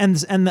 And so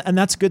and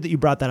that's good that you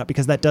brought that up,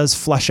 because that does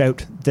flesh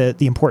out the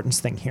importance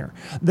thing here.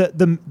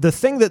 The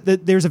thing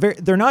that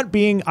they're not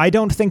being. I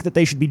don't think that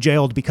they should be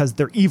jailed because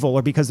they're evil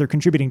or because they're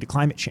contributing to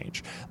climate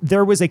change.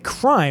 There was a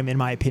crime, in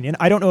my opinion.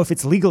 I don't know if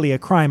it's legally a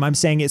crime. I'm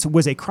saying it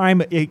was a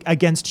crime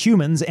against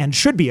humans and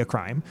should be a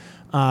crime,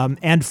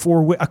 and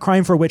for a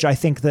crime for which I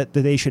think that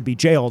they should be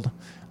jailed.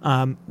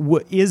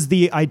 Is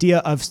the idea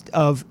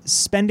of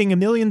spending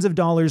millions of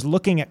dollars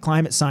looking at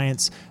climate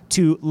science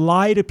to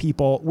lie to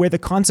people where the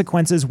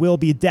consequences will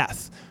be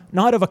death,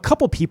 not of a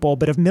couple people,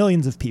 but of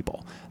millions of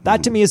people.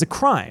 That to me is a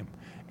crime,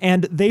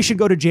 and they should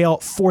go to jail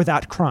for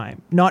that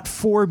crime, not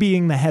for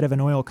being the head of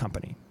an oil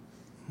company.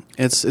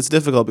 It's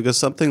difficult because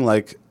something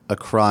like a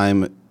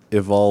crime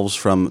evolves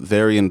from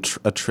very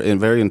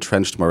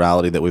entrenched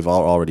morality that we've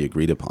all already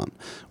agreed upon,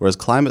 whereas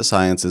climate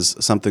science is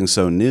something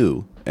so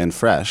new and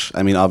fresh.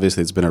 I mean,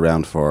 obviously, it's been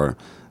around for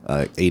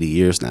 80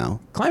 years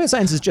now. Climate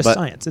science is just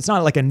science. It's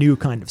not like a new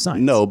kind of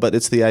science. No, but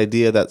it's the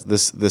idea that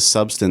this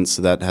substance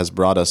that has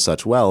brought us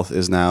such wealth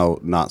is now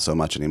not so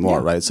much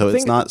anymore, right? So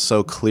it's not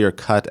so clear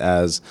cut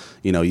as,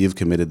 you've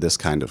committed this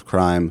kind of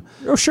crime.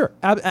 Oh, sure.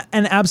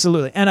 And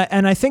absolutely.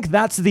 And I think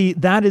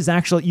that is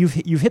actually,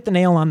 you've hit the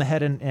nail on the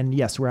head, and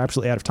yes, we're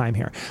absolutely out of time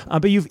here.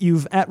 But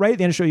you've right at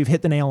the end of the show, you've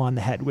hit the nail on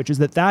the head, which is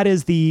that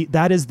is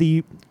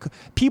the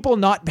people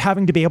not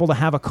having to be able to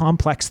have a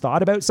complex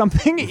thought about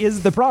something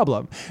is the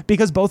problem,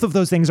 because both of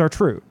those things are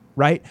true,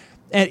 right?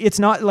 And it's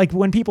not like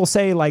when people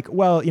say like,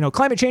 well,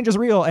 climate change is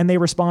real, and they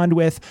respond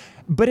with,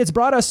 but it's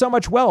brought us so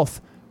much wealth.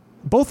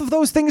 Both of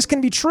those things can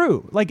be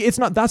true. Like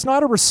that's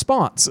not a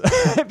response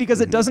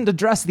because it doesn't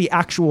address the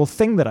actual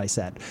thing that I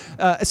said.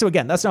 So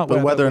again, that's not.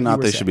 But whether or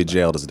not they should be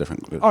jailed is a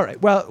different. All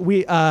right. Well,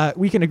 we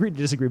can agree to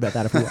disagree about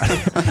that if we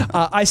want.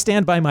 I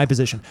stand by my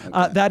position.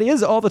 That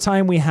is all the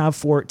time we have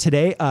for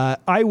today.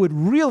 I would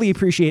really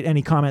appreciate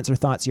any comments or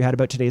thoughts you had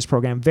about today's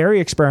program. Very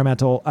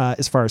experimental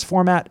as far as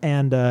format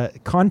and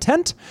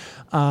content.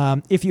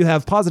 If you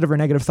have positive or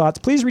negative thoughts,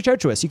 please reach out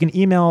to us. You can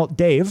email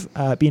Dave.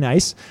 Be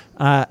nice.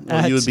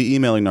 You would be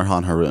emailing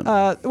Nurhan Haroon.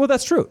 Well,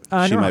 that's true.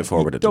 She might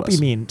forward it to us. Don't be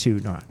mean to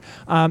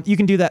Nurhan. You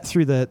can do that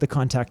through the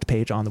contact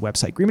page on the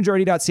website,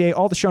 greenmajority.ca.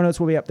 All the show notes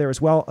will be up there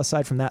as well.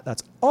 Aside from that,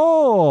 that's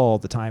all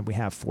the time we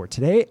have for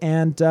today.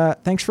 And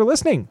thanks for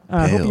listening.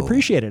 I hope you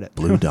appreciated it.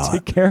 Blue dot.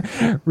 Take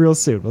care real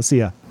soon. We'll see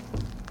ya.